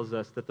 3 tells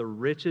us that the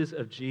riches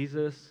of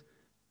Jesus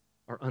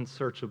are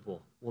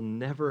unsearchable. We'll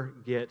never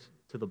get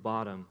to the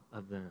bottom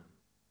of them.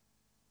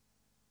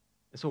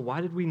 And so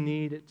why did we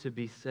need to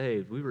be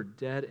saved? We were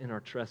dead in our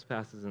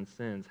trespasses and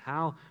sins.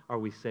 How are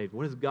we saved?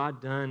 What has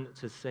God done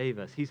to save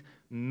us? He's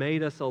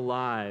made us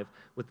alive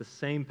with the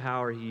same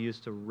power he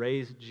used to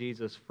raise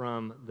Jesus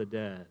from the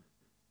dead.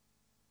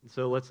 And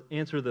so let's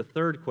answer the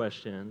third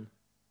question.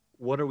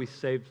 What are we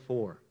saved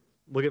for?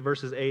 Look at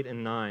verses 8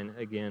 and 9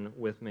 again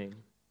with me. It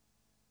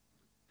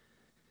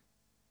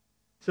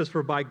says,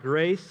 "For by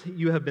grace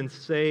you have been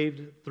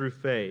saved through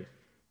faith.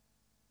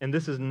 And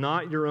this is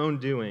not your own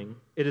doing.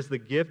 It is the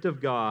gift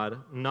of God,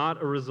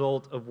 not a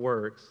result of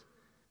works,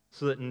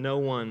 so that no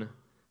one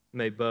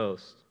may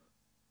boast."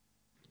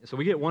 So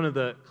we get one of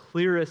the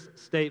clearest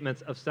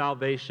statements of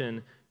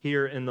salvation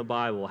here in the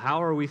Bible.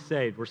 How are we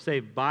saved? We're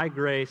saved by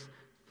grace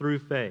through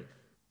faith.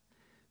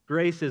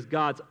 Grace is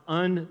God's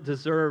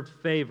undeserved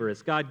favor.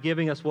 It's God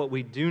giving us what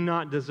we do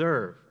not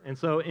deserve. And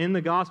so in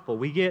the gospel,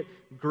 we get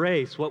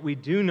grace, what we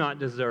do not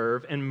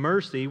deserve, and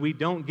mercy, we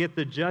don't get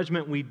the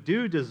judgment we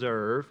do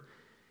deserve.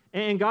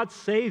 And God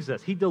saves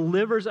us. He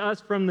delivers us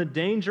from the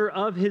danger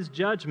of his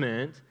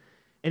judgment,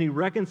 and he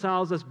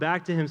reconciles us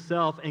back to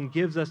himself and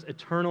gives us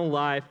eternal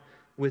life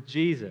with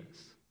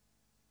Jesus.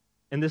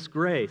 And this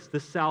grace,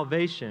 this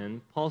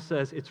salvation, Paul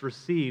says it's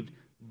received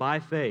by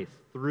faith,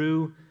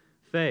 through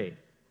faith.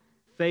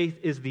 Faith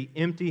is the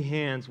empty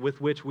hands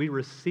with which we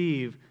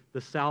receive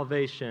the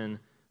salvation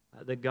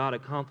that God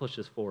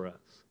accomplishes for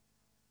us.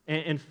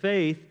 And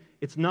faith,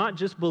 it's not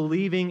just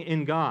believing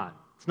in God.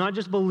 It's not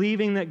just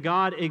believing that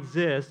God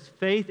exists.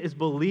 Faith is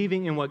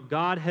believing in what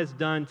God has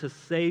done to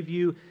save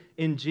you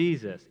in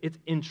Jesus. It's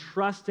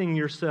entrusting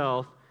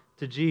yourself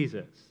to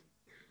Jesus.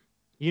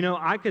 You know,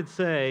 I could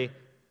say,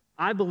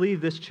 I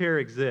believe this chair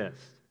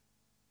exists.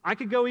 I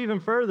could go even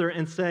further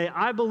and say,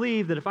 I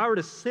believe that if I were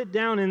to sit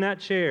down in that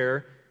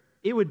chair,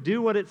 it would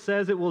do what it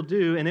says it will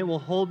do, and it will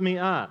hold me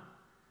up.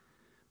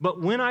 But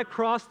when I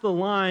cross the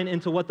line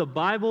into what the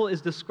Bible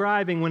is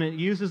describing when it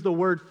uses the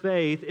word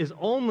faith is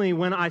only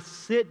when I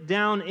sit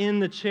down in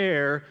the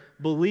chair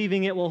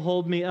believing it will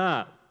hold me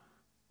up.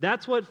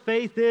 That's what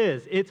faith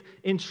is. It's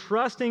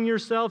entrusting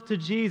yourself to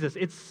Jesus.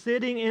 It's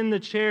sitting in the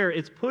chair.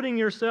 It's putting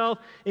yourself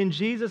in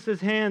Jesus'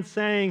 hands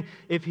saying,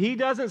 if he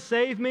doesn't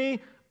save me,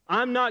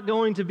 I'm not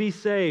going to be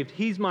saved.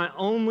 He's my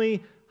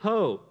only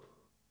hope.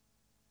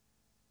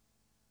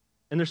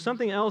 And there's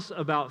something else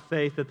about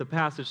faith that the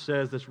passage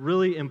says that's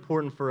really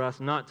important for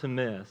us not to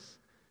miss.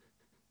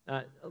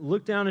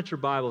 Look down at your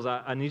Bibles.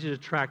 I need you to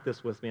track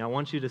this with me. I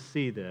want you to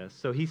see this.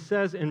 So he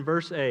says in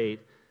verse 8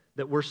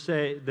 that we're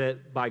saved,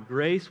 that by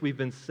grace we've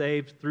been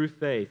saved through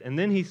faith. And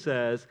then he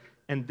says,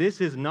 and this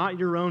is not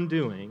your own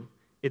doing.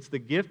 It's the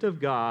gift of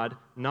God,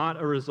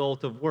 not a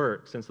result of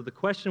works. And so the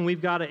question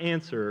we've got to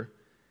answer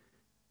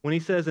when he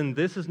says, and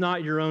this is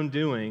not your own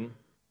doing,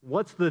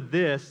 what's the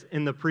this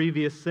in the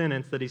previous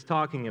sentence that he's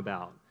talking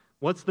about?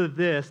 What's the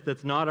this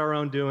that's not our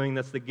own doing,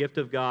 that's the gift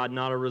of God,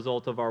 not a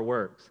result of our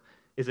works?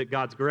 Is it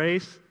God's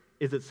grace?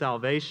 Is it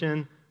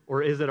salvation?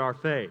 Or is it our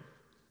faith?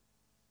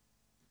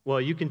 Well,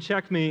 you can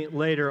check me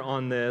later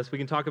on this. We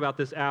can talk about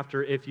this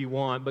after if you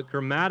want. But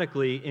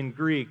grammatically, in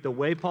Greek, the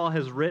way Paul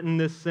has written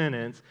this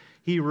sentence,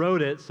 he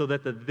wrote it so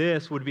that the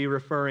this would be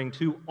referring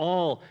to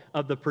all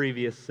of the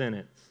previous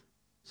sentence.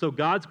 So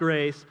God's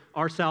grace,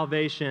 our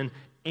salvation,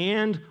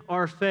 and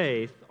our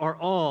faith are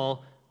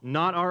all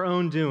not our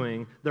own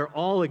doing. They're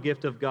all a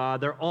gift of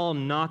God. They're all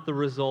not the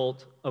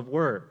result of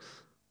works.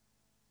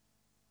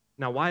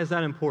 Now, why is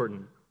that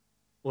important?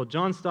 Well,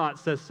 John Stott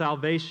says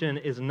salvation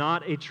is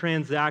not a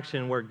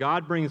transaction where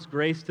God brings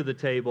grace to the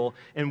table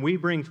and we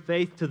bring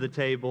faith to the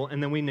table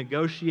and then we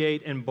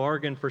negotiate and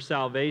bargain for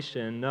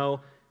salvation.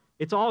 No,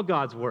 it's all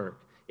God's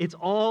work. It's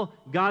all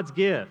God's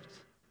gift.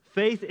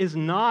 Faith is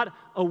not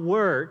a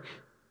work.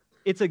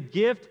 It's a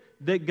gift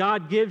that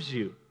God gives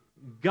you.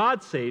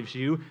 God saves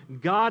you.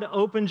 God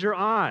opens your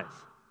eyes.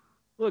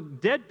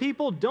 Look, dead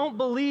people don't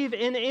believe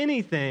in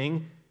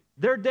anything.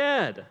 They're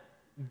dead.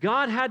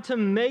 God had to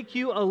make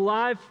you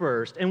alive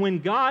first. And when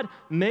God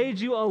made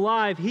you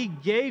alive, He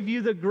gave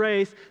you the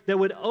grace that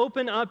would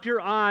open up your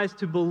eyes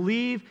to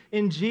believe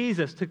in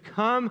Jesus, to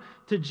come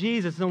to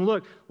Jesus. And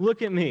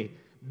look at me.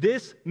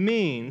 This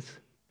means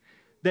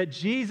that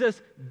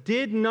Jesus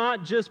did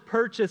not just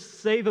purchase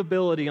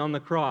savability on the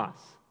cross.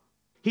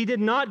 He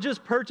did not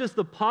just purchase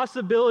the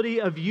possibility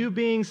of you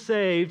being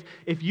saved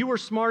if you were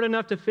smart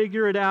enough to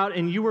figure it out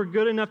and you were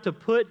good enough to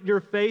put your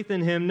faith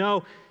in Him.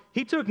 No,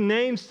 He took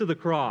names to the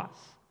cross.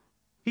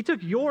 He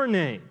took your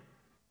name.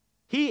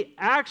 He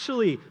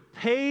actually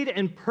paid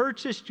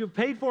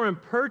for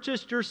and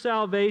purchased your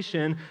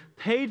salvation,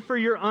 paid for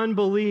your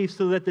unbelief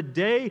so that the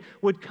day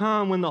would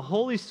come when the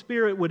Holy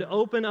Spirit would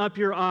open up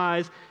your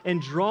eyes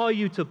and draw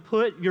you to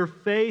put your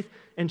faith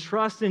and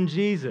trust in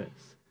Jesus.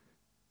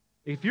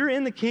 If you're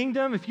in the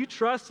kingdom, if you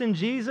trust in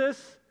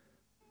Jesus,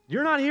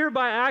 you're not here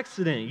by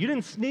accident. You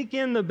didn't sneak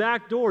in the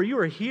back door. You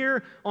are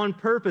here on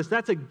purpose.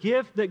 That's a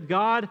gift that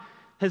God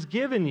has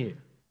given you.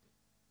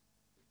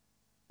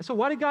 So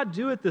why did God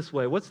do it this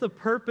way? What's the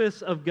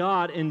purpose of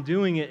God in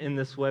doing it in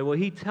this way? Well,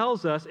 He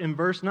tells us in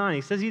verse 9. He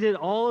says He did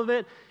all of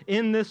it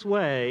in this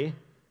way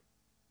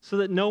so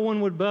that no one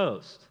would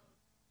boast.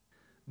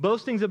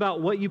 Boasting's about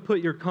what you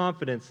put your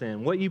confidence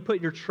in, what you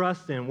put your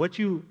trust in, what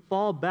you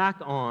fall back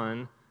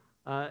on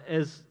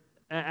as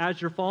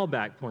your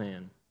fallback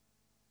plan.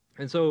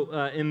 And so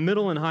in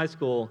middle and high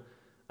school,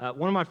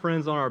 one of my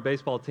friends on our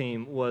baseball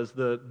team was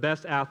the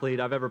best athlete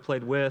I've ever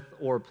played with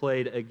or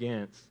played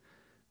against.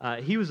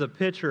 He was a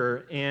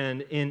pitcher,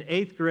 and in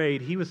 8th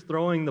grade, he was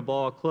throwing the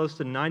ball close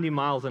to 90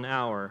 miles an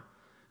hour,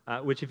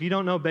 which if you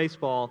don't know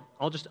baseball,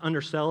 I'll just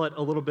undersell it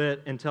a little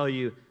bit and tell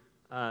you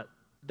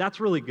that's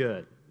really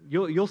good.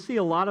 You'll see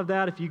a lot of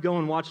that if you go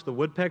and watch the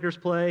Woodpeckers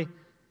play,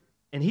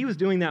 and he was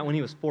doing that when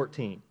he was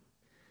 14.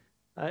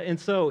 And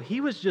so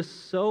he was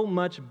just so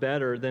much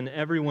better than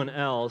everyone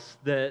else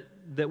that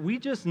we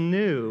just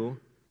knew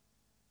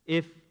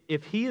if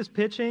he is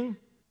pitching,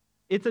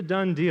 it's a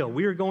done deal.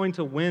 We are going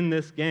to win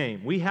this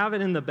game. We have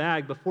it in the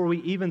bag before we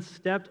even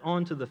stepped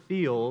onto the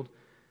field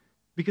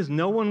because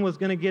no one was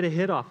going to get a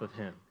hit off of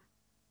him.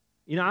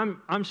 You know,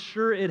 I'm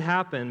sure it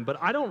happened, but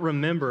I don't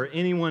remember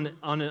anyone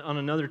on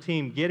another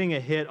team getting a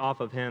hit off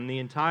of him the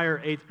entire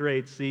 8th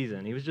grade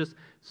season. He was just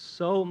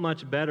so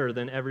much better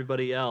than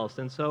everybody else.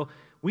 And so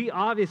we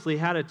obviously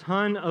had a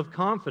ton of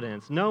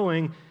confidence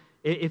knowing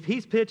if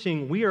he's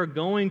pitching, we are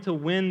going to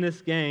win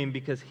this game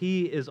because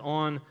he is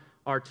on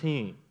our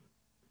team.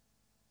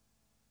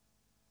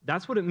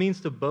 That's what it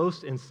means to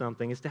boast in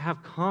something, is to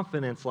have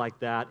confidence like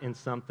that in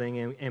something.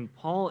 And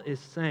Paul is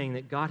saying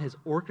that God has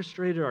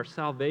orchestrated our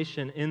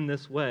salvation in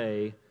this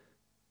way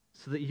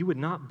so that you would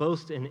not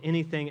boast in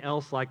anything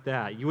else like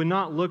that. You would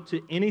not look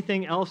to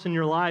anything else in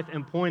your life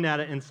and point at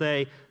it and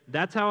say,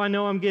 that's how I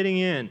know I'm getting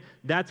in.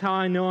 That's how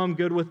I know I'm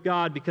good with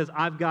God because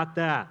I've got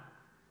that.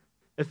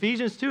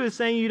 Ephesians 2 is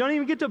saying you don't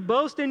even get to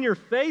boast in your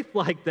faith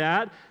like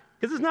that,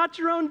 because it's not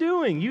your own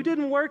doing. You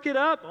didn't work it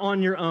up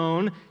on your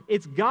own.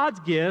 It's God's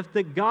gift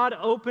that God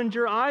opened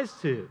your eyes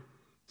to.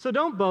 So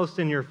don't boast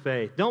in your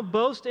faith. Don't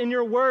boast in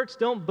your works.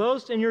 Don't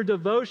boast in your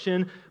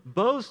devotion.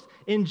 Boast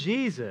in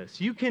Jesus.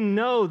 You can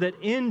know that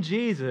in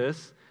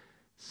Jesus,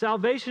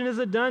 salvation is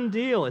a done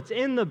deal. It's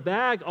in the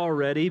bag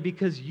already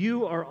because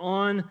you are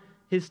on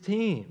His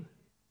team.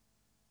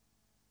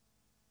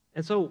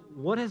 And so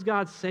what has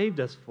God saved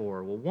us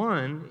for? Well,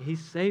 one, He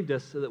saved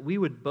us so that we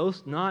would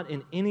boast not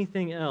in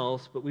anything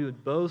else, but we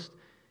would boast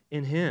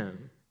in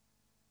Him.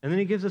 And then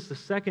He gives us the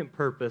second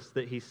purpose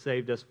that He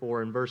saved us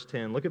for in verse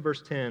 10. Look at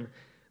verse 10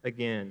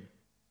 again.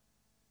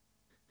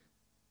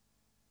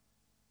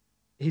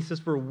 He says,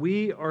 "For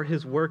we are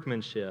His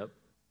workmanship,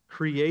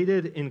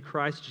 created in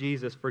Christ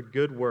Jesus for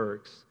good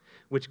works,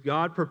 which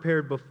God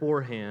prepared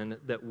beforehand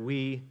that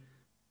we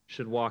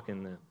should walk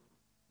in them."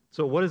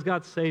 So what has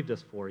God saved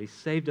us for? He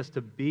saved us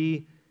to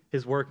be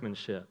His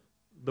workmanship.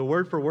 The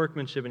word for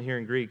workmanship in here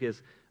in Greek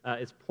is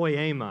it's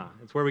poema.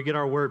 It's where we get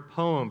our word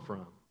poem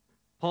from.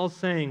 Paul's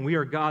saying we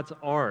are God's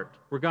art.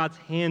 We're God's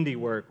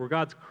handiwork. We're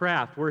God's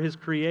craft. We're His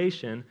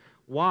creation.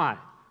 Why?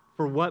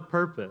 For what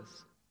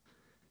purpose?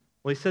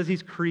 Well, he says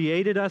He's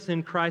created us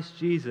in Christ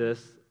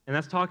Jesus, and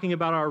that's talking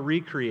about our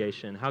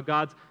recreation, how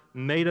God's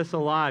made us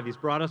alive. He's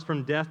brought us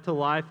from death to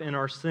life in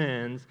our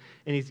sins,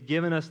 and He's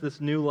given us this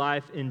new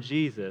life in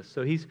Jesus.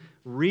 So He's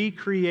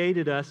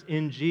recreated us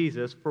in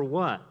Jesus for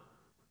what?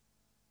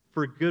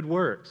 for good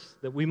works,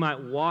 that we might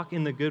walk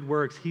in the good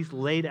works He's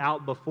laid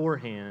out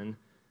beforehand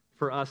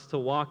for us to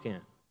walk in.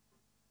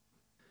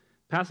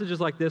 Passages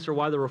like this are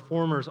why the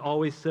Reformers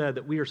always said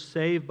that we are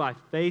saved by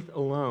faith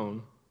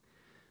alone,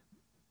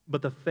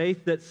 but the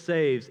faith that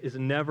saves is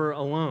never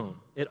alone.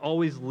 It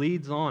always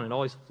leads on. It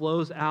always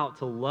flows out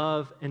to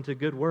love and to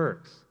good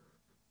works.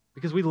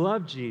 Because we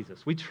love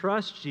Jesus. We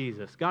trust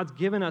Jesus. God's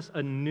given us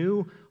a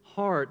new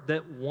heart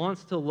that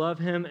wants to love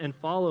Him and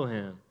follow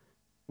Him.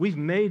 We've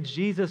made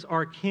Jesus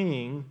our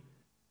King,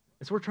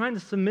 and so we're trying to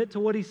submit to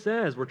what He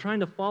says. We're trying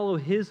to follow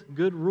His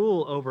good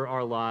rule over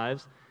our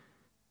lives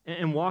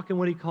and walk in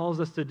what He calls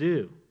us to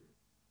do.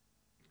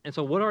 And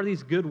so what are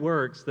these good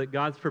works that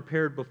God's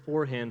prepared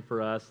beforehand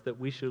for us that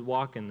we should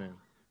walk in them?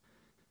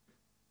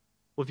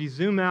 Well, if you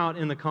zoom out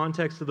in the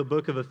context of the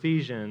book of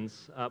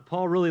Ephesians,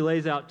 Paul really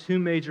lays out two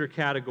major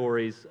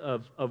categories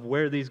of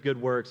where these good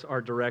works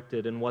are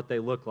directed and what they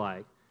look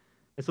like.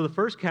 And so the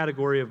first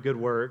category of good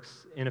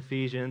works in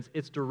Ephesians,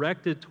 it's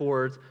directed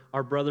towards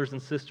our brothers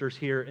and sisters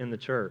here in the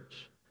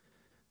church.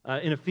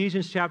 In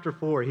Ephesians chapter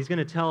 4, he's going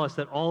to tell us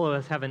that all of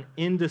us have an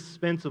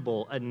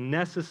indispensable, a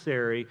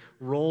necessary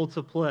role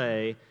to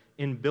play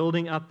in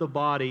building up the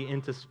body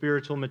into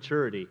spiritual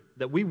maturity.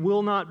 That we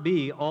will not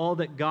be all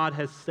that God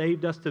has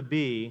saved us to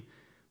be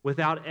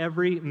without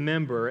every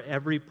member,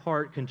 every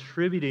part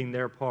contributing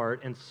their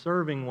part and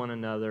serving one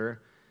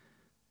another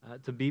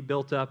to be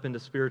built up into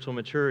spiritual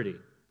maturity.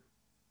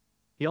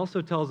 He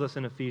also tells us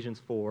in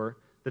Ephesians 4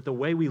 that the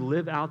way we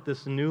live out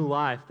this new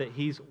life that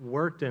He's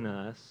worked in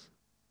us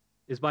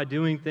is by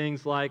doing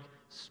things like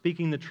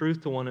speaking the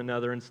truth to one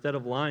another instead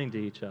of lying to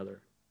each other,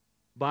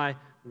 by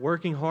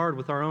working hard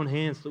with our own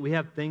hands so that we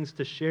have things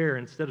to share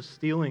instead of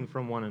stealing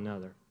from one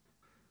another,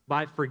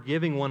 by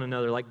forgiving one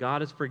another like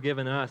God has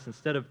forgiven us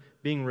instead of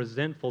being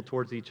resentful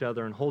towards each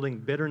other and holding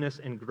bitterness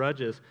and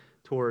grudges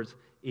towards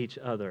each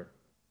other,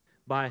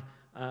 by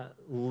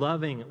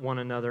loving one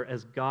another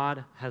as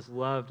God has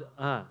loved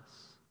us.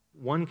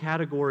 One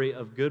category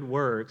of good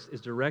works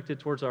is directed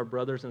towards our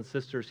brothers and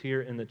sisters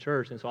here in the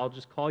church, and so I'll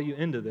just call you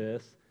into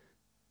this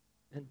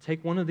and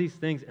take one of these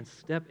things and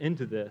step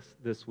into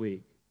this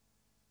week.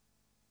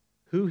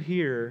 Who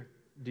here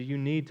do you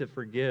need to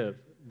forgive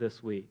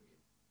this week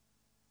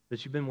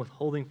that you've been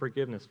withholding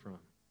forgiveness from?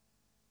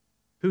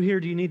 Who here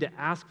do you need to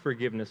ask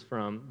forgiveness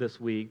from this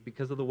week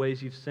because of the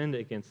ways you've sinned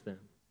against them?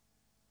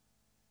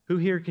 Who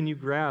here can you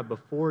grab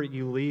before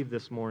you leave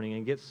this morning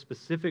and get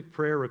specific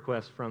prayer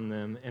requests from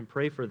them and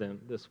pray for them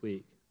this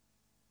week?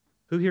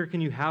 Who here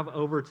can you have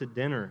over to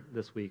dinner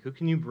this week? Who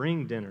can you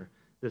bring dinner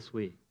this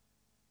week?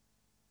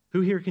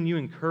 Who here can you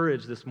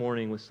encourage this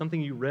morning with something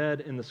you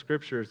read in the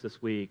Scriptures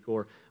this week,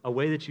 or a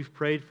way that you've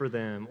prayed for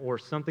them, or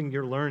something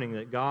you're learning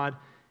that God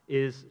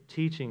is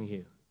teaching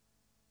you?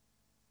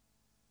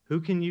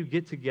 Who can you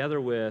get together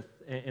with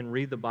and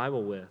read the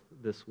Bible with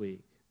this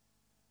week?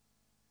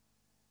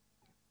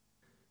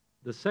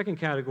 The second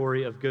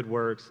category of good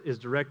works is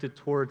directed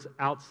towards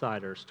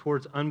outsiders,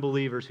 towards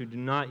unbelievers who do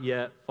not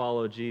yet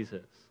follow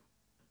Jesus.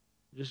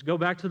 Just go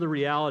back to the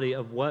reality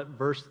of what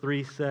verse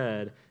 3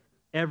 said.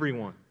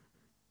 Everyone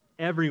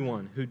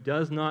who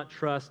does not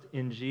trust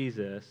in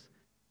Jesus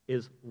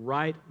is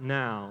right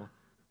now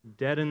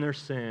dead in their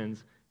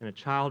sins and a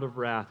child of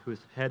wrath who is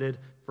headed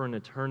for an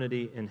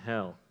eternity in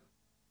hell.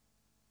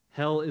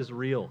 Hell is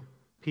real.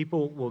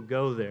 People will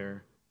go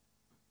there.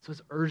 So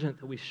it's urgent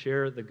that we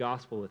share the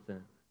gospel with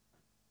them.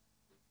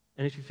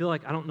 And if you feel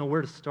like, I don't know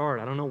where to start,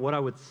 I don't know what I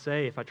would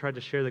say if I tried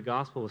to share the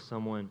gospel with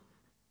someone,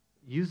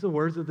 use the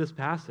words of this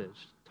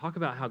passage. Talk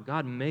about how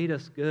God made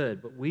us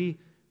good, but we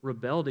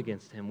rebelled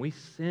against Him. We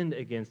sinned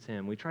against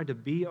Him. We tried to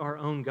be our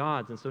own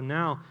gods. And so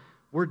now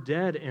we're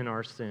dead in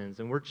our sins,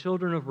 and we're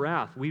children of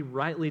wrath. We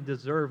rightly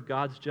deserve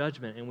God's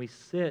judgment, and we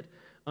sit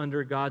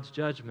under God's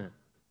judgment.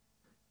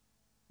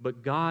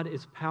 But God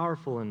is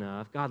powerful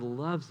enough. God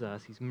loves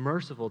us. He's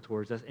merciful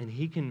towards us, and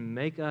He can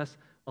make us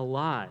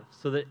alive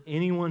so that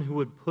anyone who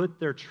would put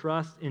their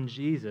trust in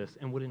Jesus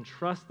and would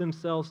entrust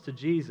themselves to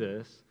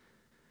Jesus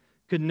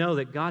could know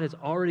that God has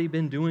already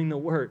been doing the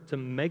work to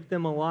make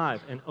them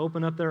alive and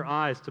open up their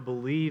eyes to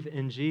believe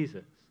in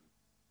Jesus.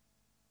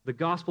 The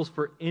gospel's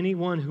for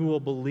anyone who will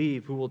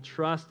believe, who will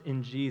trust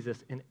in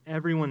Jesus, and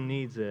everyone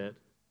needs it.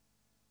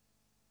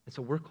 And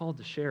so we're called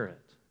to share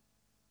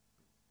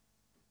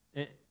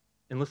it.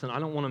 And listen, I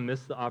don't want to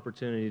miss the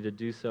opportunity to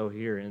do so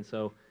here. And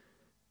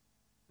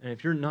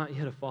if you're not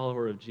yet a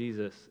follower of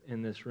Jesus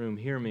in this room,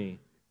 hear me.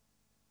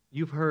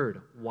 You've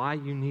heard why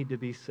you need to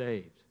be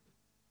saved.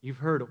 You've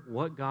heard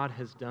what God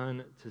has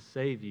done to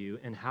save you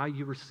and how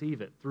you receive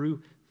it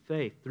through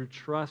faith, through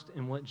trust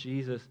in what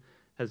Jesus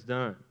has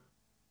done.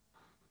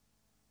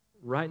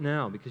 Right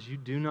now, because you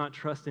do not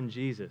trust in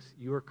Jesus,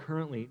 you are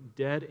currently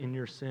dead in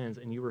your sins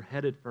and you are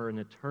headed for an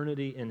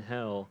eternity in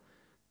hell,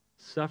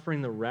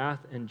 suffering the wrath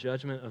and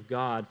judgment of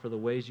God for the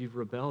ways you've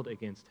rebelled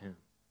against Him.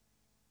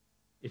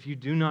 If you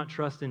do not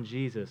trust in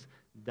Jesus,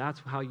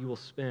 that's how you will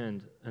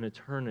spend an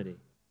eternity.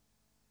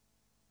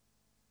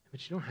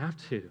 But you don't have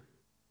to.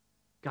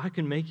 God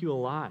can make you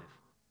alive.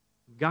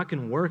 God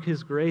can work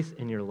his grace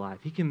in your life.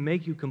 He can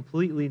make you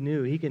completely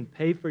new. He can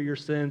pay for your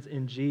sins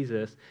in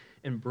Jesus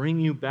and bring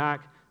you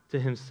back to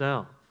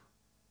himself.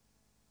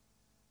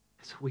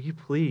 So will you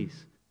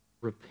please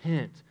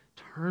repent,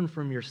 turn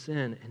from your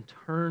sin, and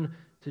turn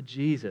to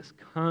Jesus.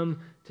 Come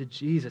to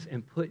Jesus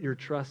and put your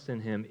trust in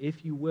him.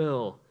 If you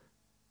will,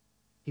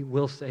 he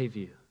will save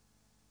you.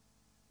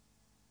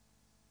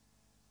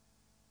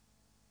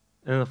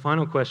 And the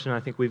final question I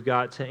think we've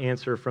got to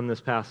answer from this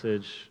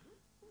passage,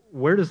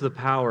 where does the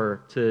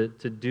power to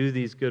do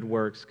these good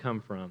works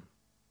come from?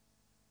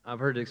 I've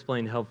heard it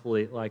explained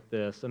helpfully like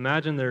this.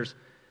 Imagine there's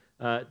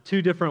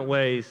two different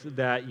ways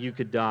that you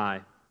could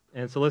die.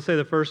 And so let's say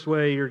the first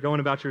way, you're going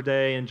about your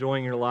day,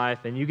 enjoying your life,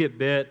 and you get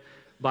bit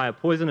by a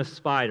poisonous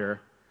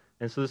spider.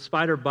 And so the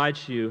spider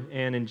bites you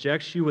and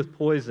injects you with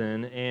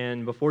poison,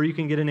 and before you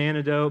can get an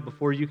antidote,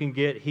 before you can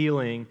get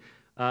healing,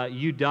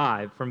 you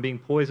die from being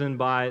poisoned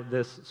by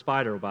this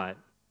spider bite.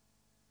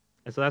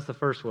 And so that's the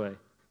first way.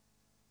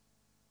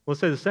 Let's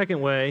say the second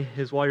way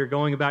is while you're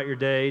going about your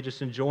day,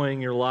 just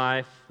enjoying your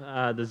life,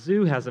 the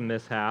zoo has a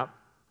mishap,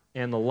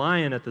 and the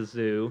lion at the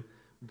zoo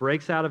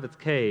breaks out of its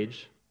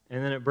cage,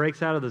 and then it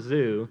breaks out of the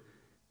zoo,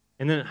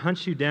 and then it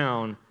hunts you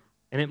down,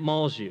 and it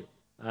mauls you.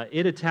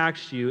 It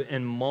attacks you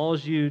and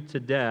mauls you to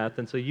death,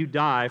 and so you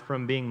die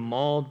from being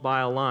mauled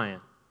by a lion.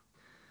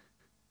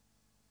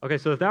 Okay,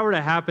 so if that were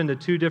to happen to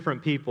two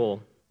different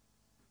people,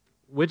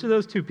 which of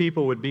those two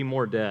people would be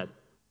more dead?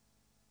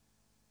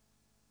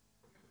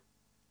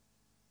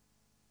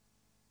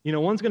 You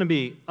know, one's going to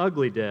be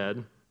ugly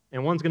dead,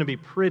 and one's going to be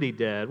pretty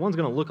dead. One's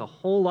going to look a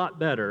whole lot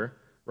better,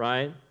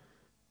 right?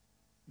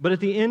 But at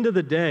the end of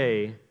the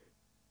day,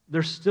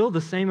 they're still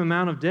the same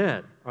amount of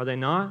dead, are they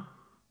not?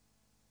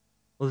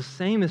 Well, the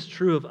same is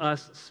true of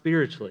us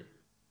spiritually.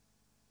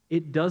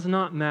 It does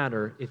not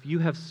matter if you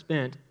have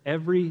spent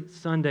every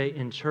Sunday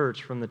in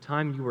church from the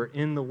time you were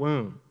in the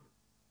womb.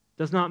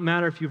 It does not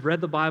matter if you've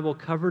read the Bible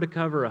cover to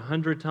cover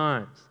 100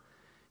 times.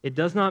 It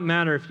does not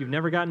matter if you've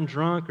never gotten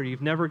drunk or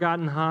you've never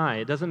gotten high.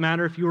 It doesn't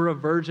matter if you were a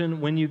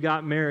virgin when you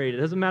got married. It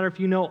doesn't matter if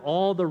you know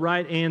all the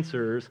right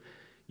answers.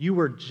 You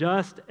were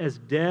just as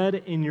dead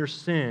in your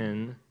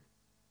sin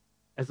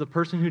as the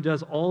person who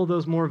does all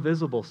those more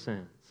visible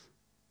sins.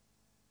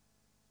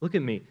 Look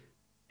at me.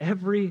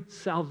 Every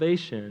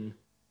salvation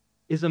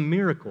is a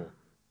miracle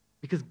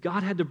because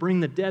God had to bring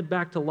the dead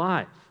back to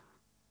life.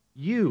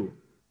 You,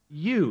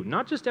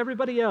 not just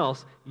everybody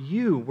else,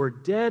 you were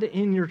dead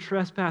in your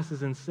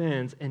trespasses and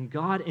sins, and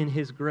God in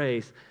his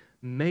grace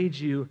made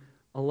you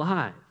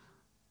alive.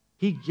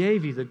 He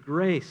gave you the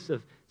grace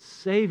of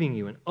saving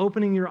you and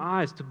opening your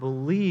eyes to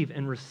believe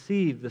and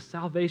receive the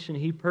salvation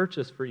he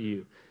purchased for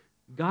you.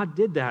 God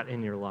did that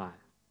in your life.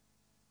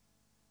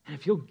 And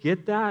if you'll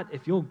get that,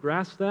 if you'll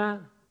grasp that,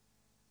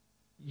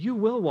 you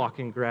will walk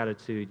in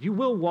gratitude. You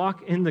will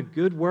walk in the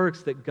good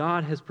works that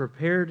God has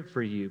prepared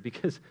for you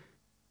because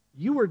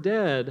you were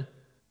dead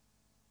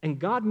and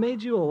God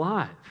made you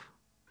alive.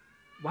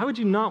 Why would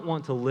you not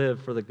want to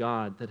live for the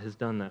God that has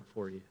done that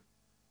for you?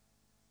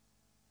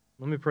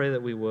 Let me pray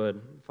that we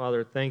would.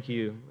 Father, thank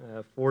you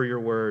for your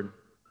word.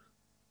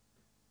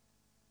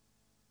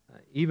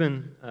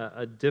 Even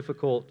a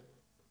difficult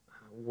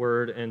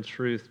word and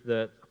truth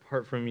that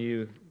apart from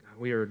you,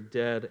 we are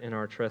dead in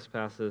our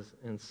trespasses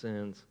and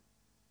sins.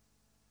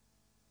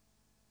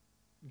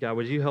 God,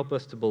 would you help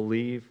us to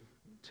believe,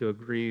 to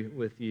agree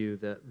with you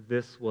that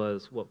this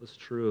was what was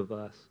true of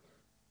us?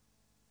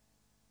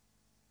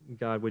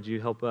 God, would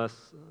you help us,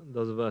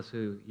 those of us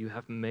who you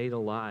have made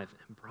alive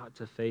and brought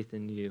to faith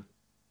in you,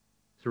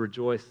 to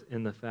rejoice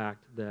in the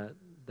fact that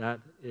that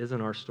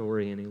isn't our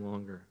story any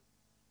longer.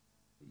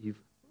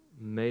 You've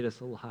made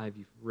us alive.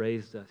 You've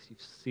raised us.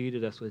 You've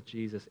seated us with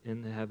Jesus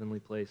in the heavenly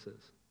places.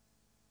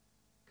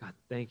 God,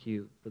 thank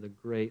you for the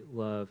great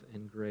love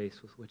and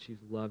grace with which you've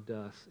loved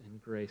us and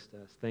graced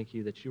us. Thank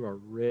you that you are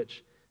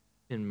rich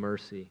in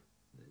mercy.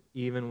 That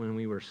even when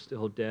we were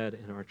still dead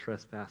in our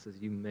trespasses,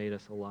 you made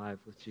us alive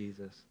with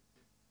Jesus.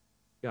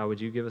 God, would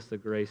you give us the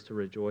grace to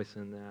rejoice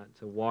in that,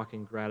 to walk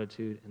in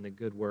gratitude in the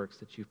good works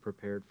that you've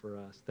prepared for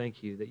us.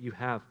 Thank you that you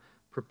have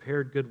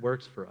prepared good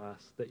works for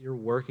us, that you're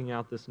working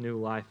out this new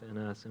life in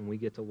us and we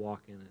get to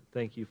walk in it.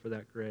 Thank you for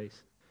that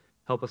grace.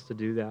 Help us to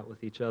do that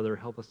with each other.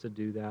 Help us to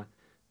do that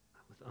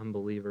with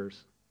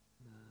unbelievers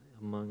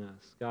among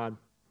us. God,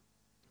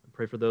 I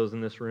pray for those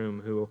in this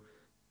room who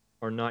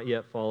are not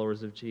yet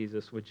followers of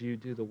Jesus. Would you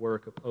do the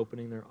work of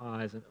opening their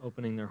eyes and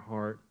opening their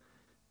heart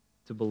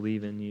to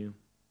believe in you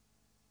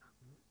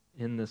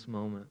in this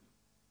moment?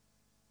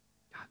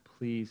 God,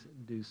 please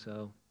do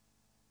so.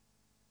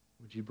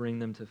 Would you bring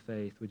them to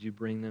faith? Would you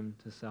bring them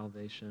to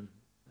salvation?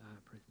 I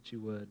pray that you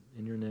would.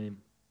 In your name.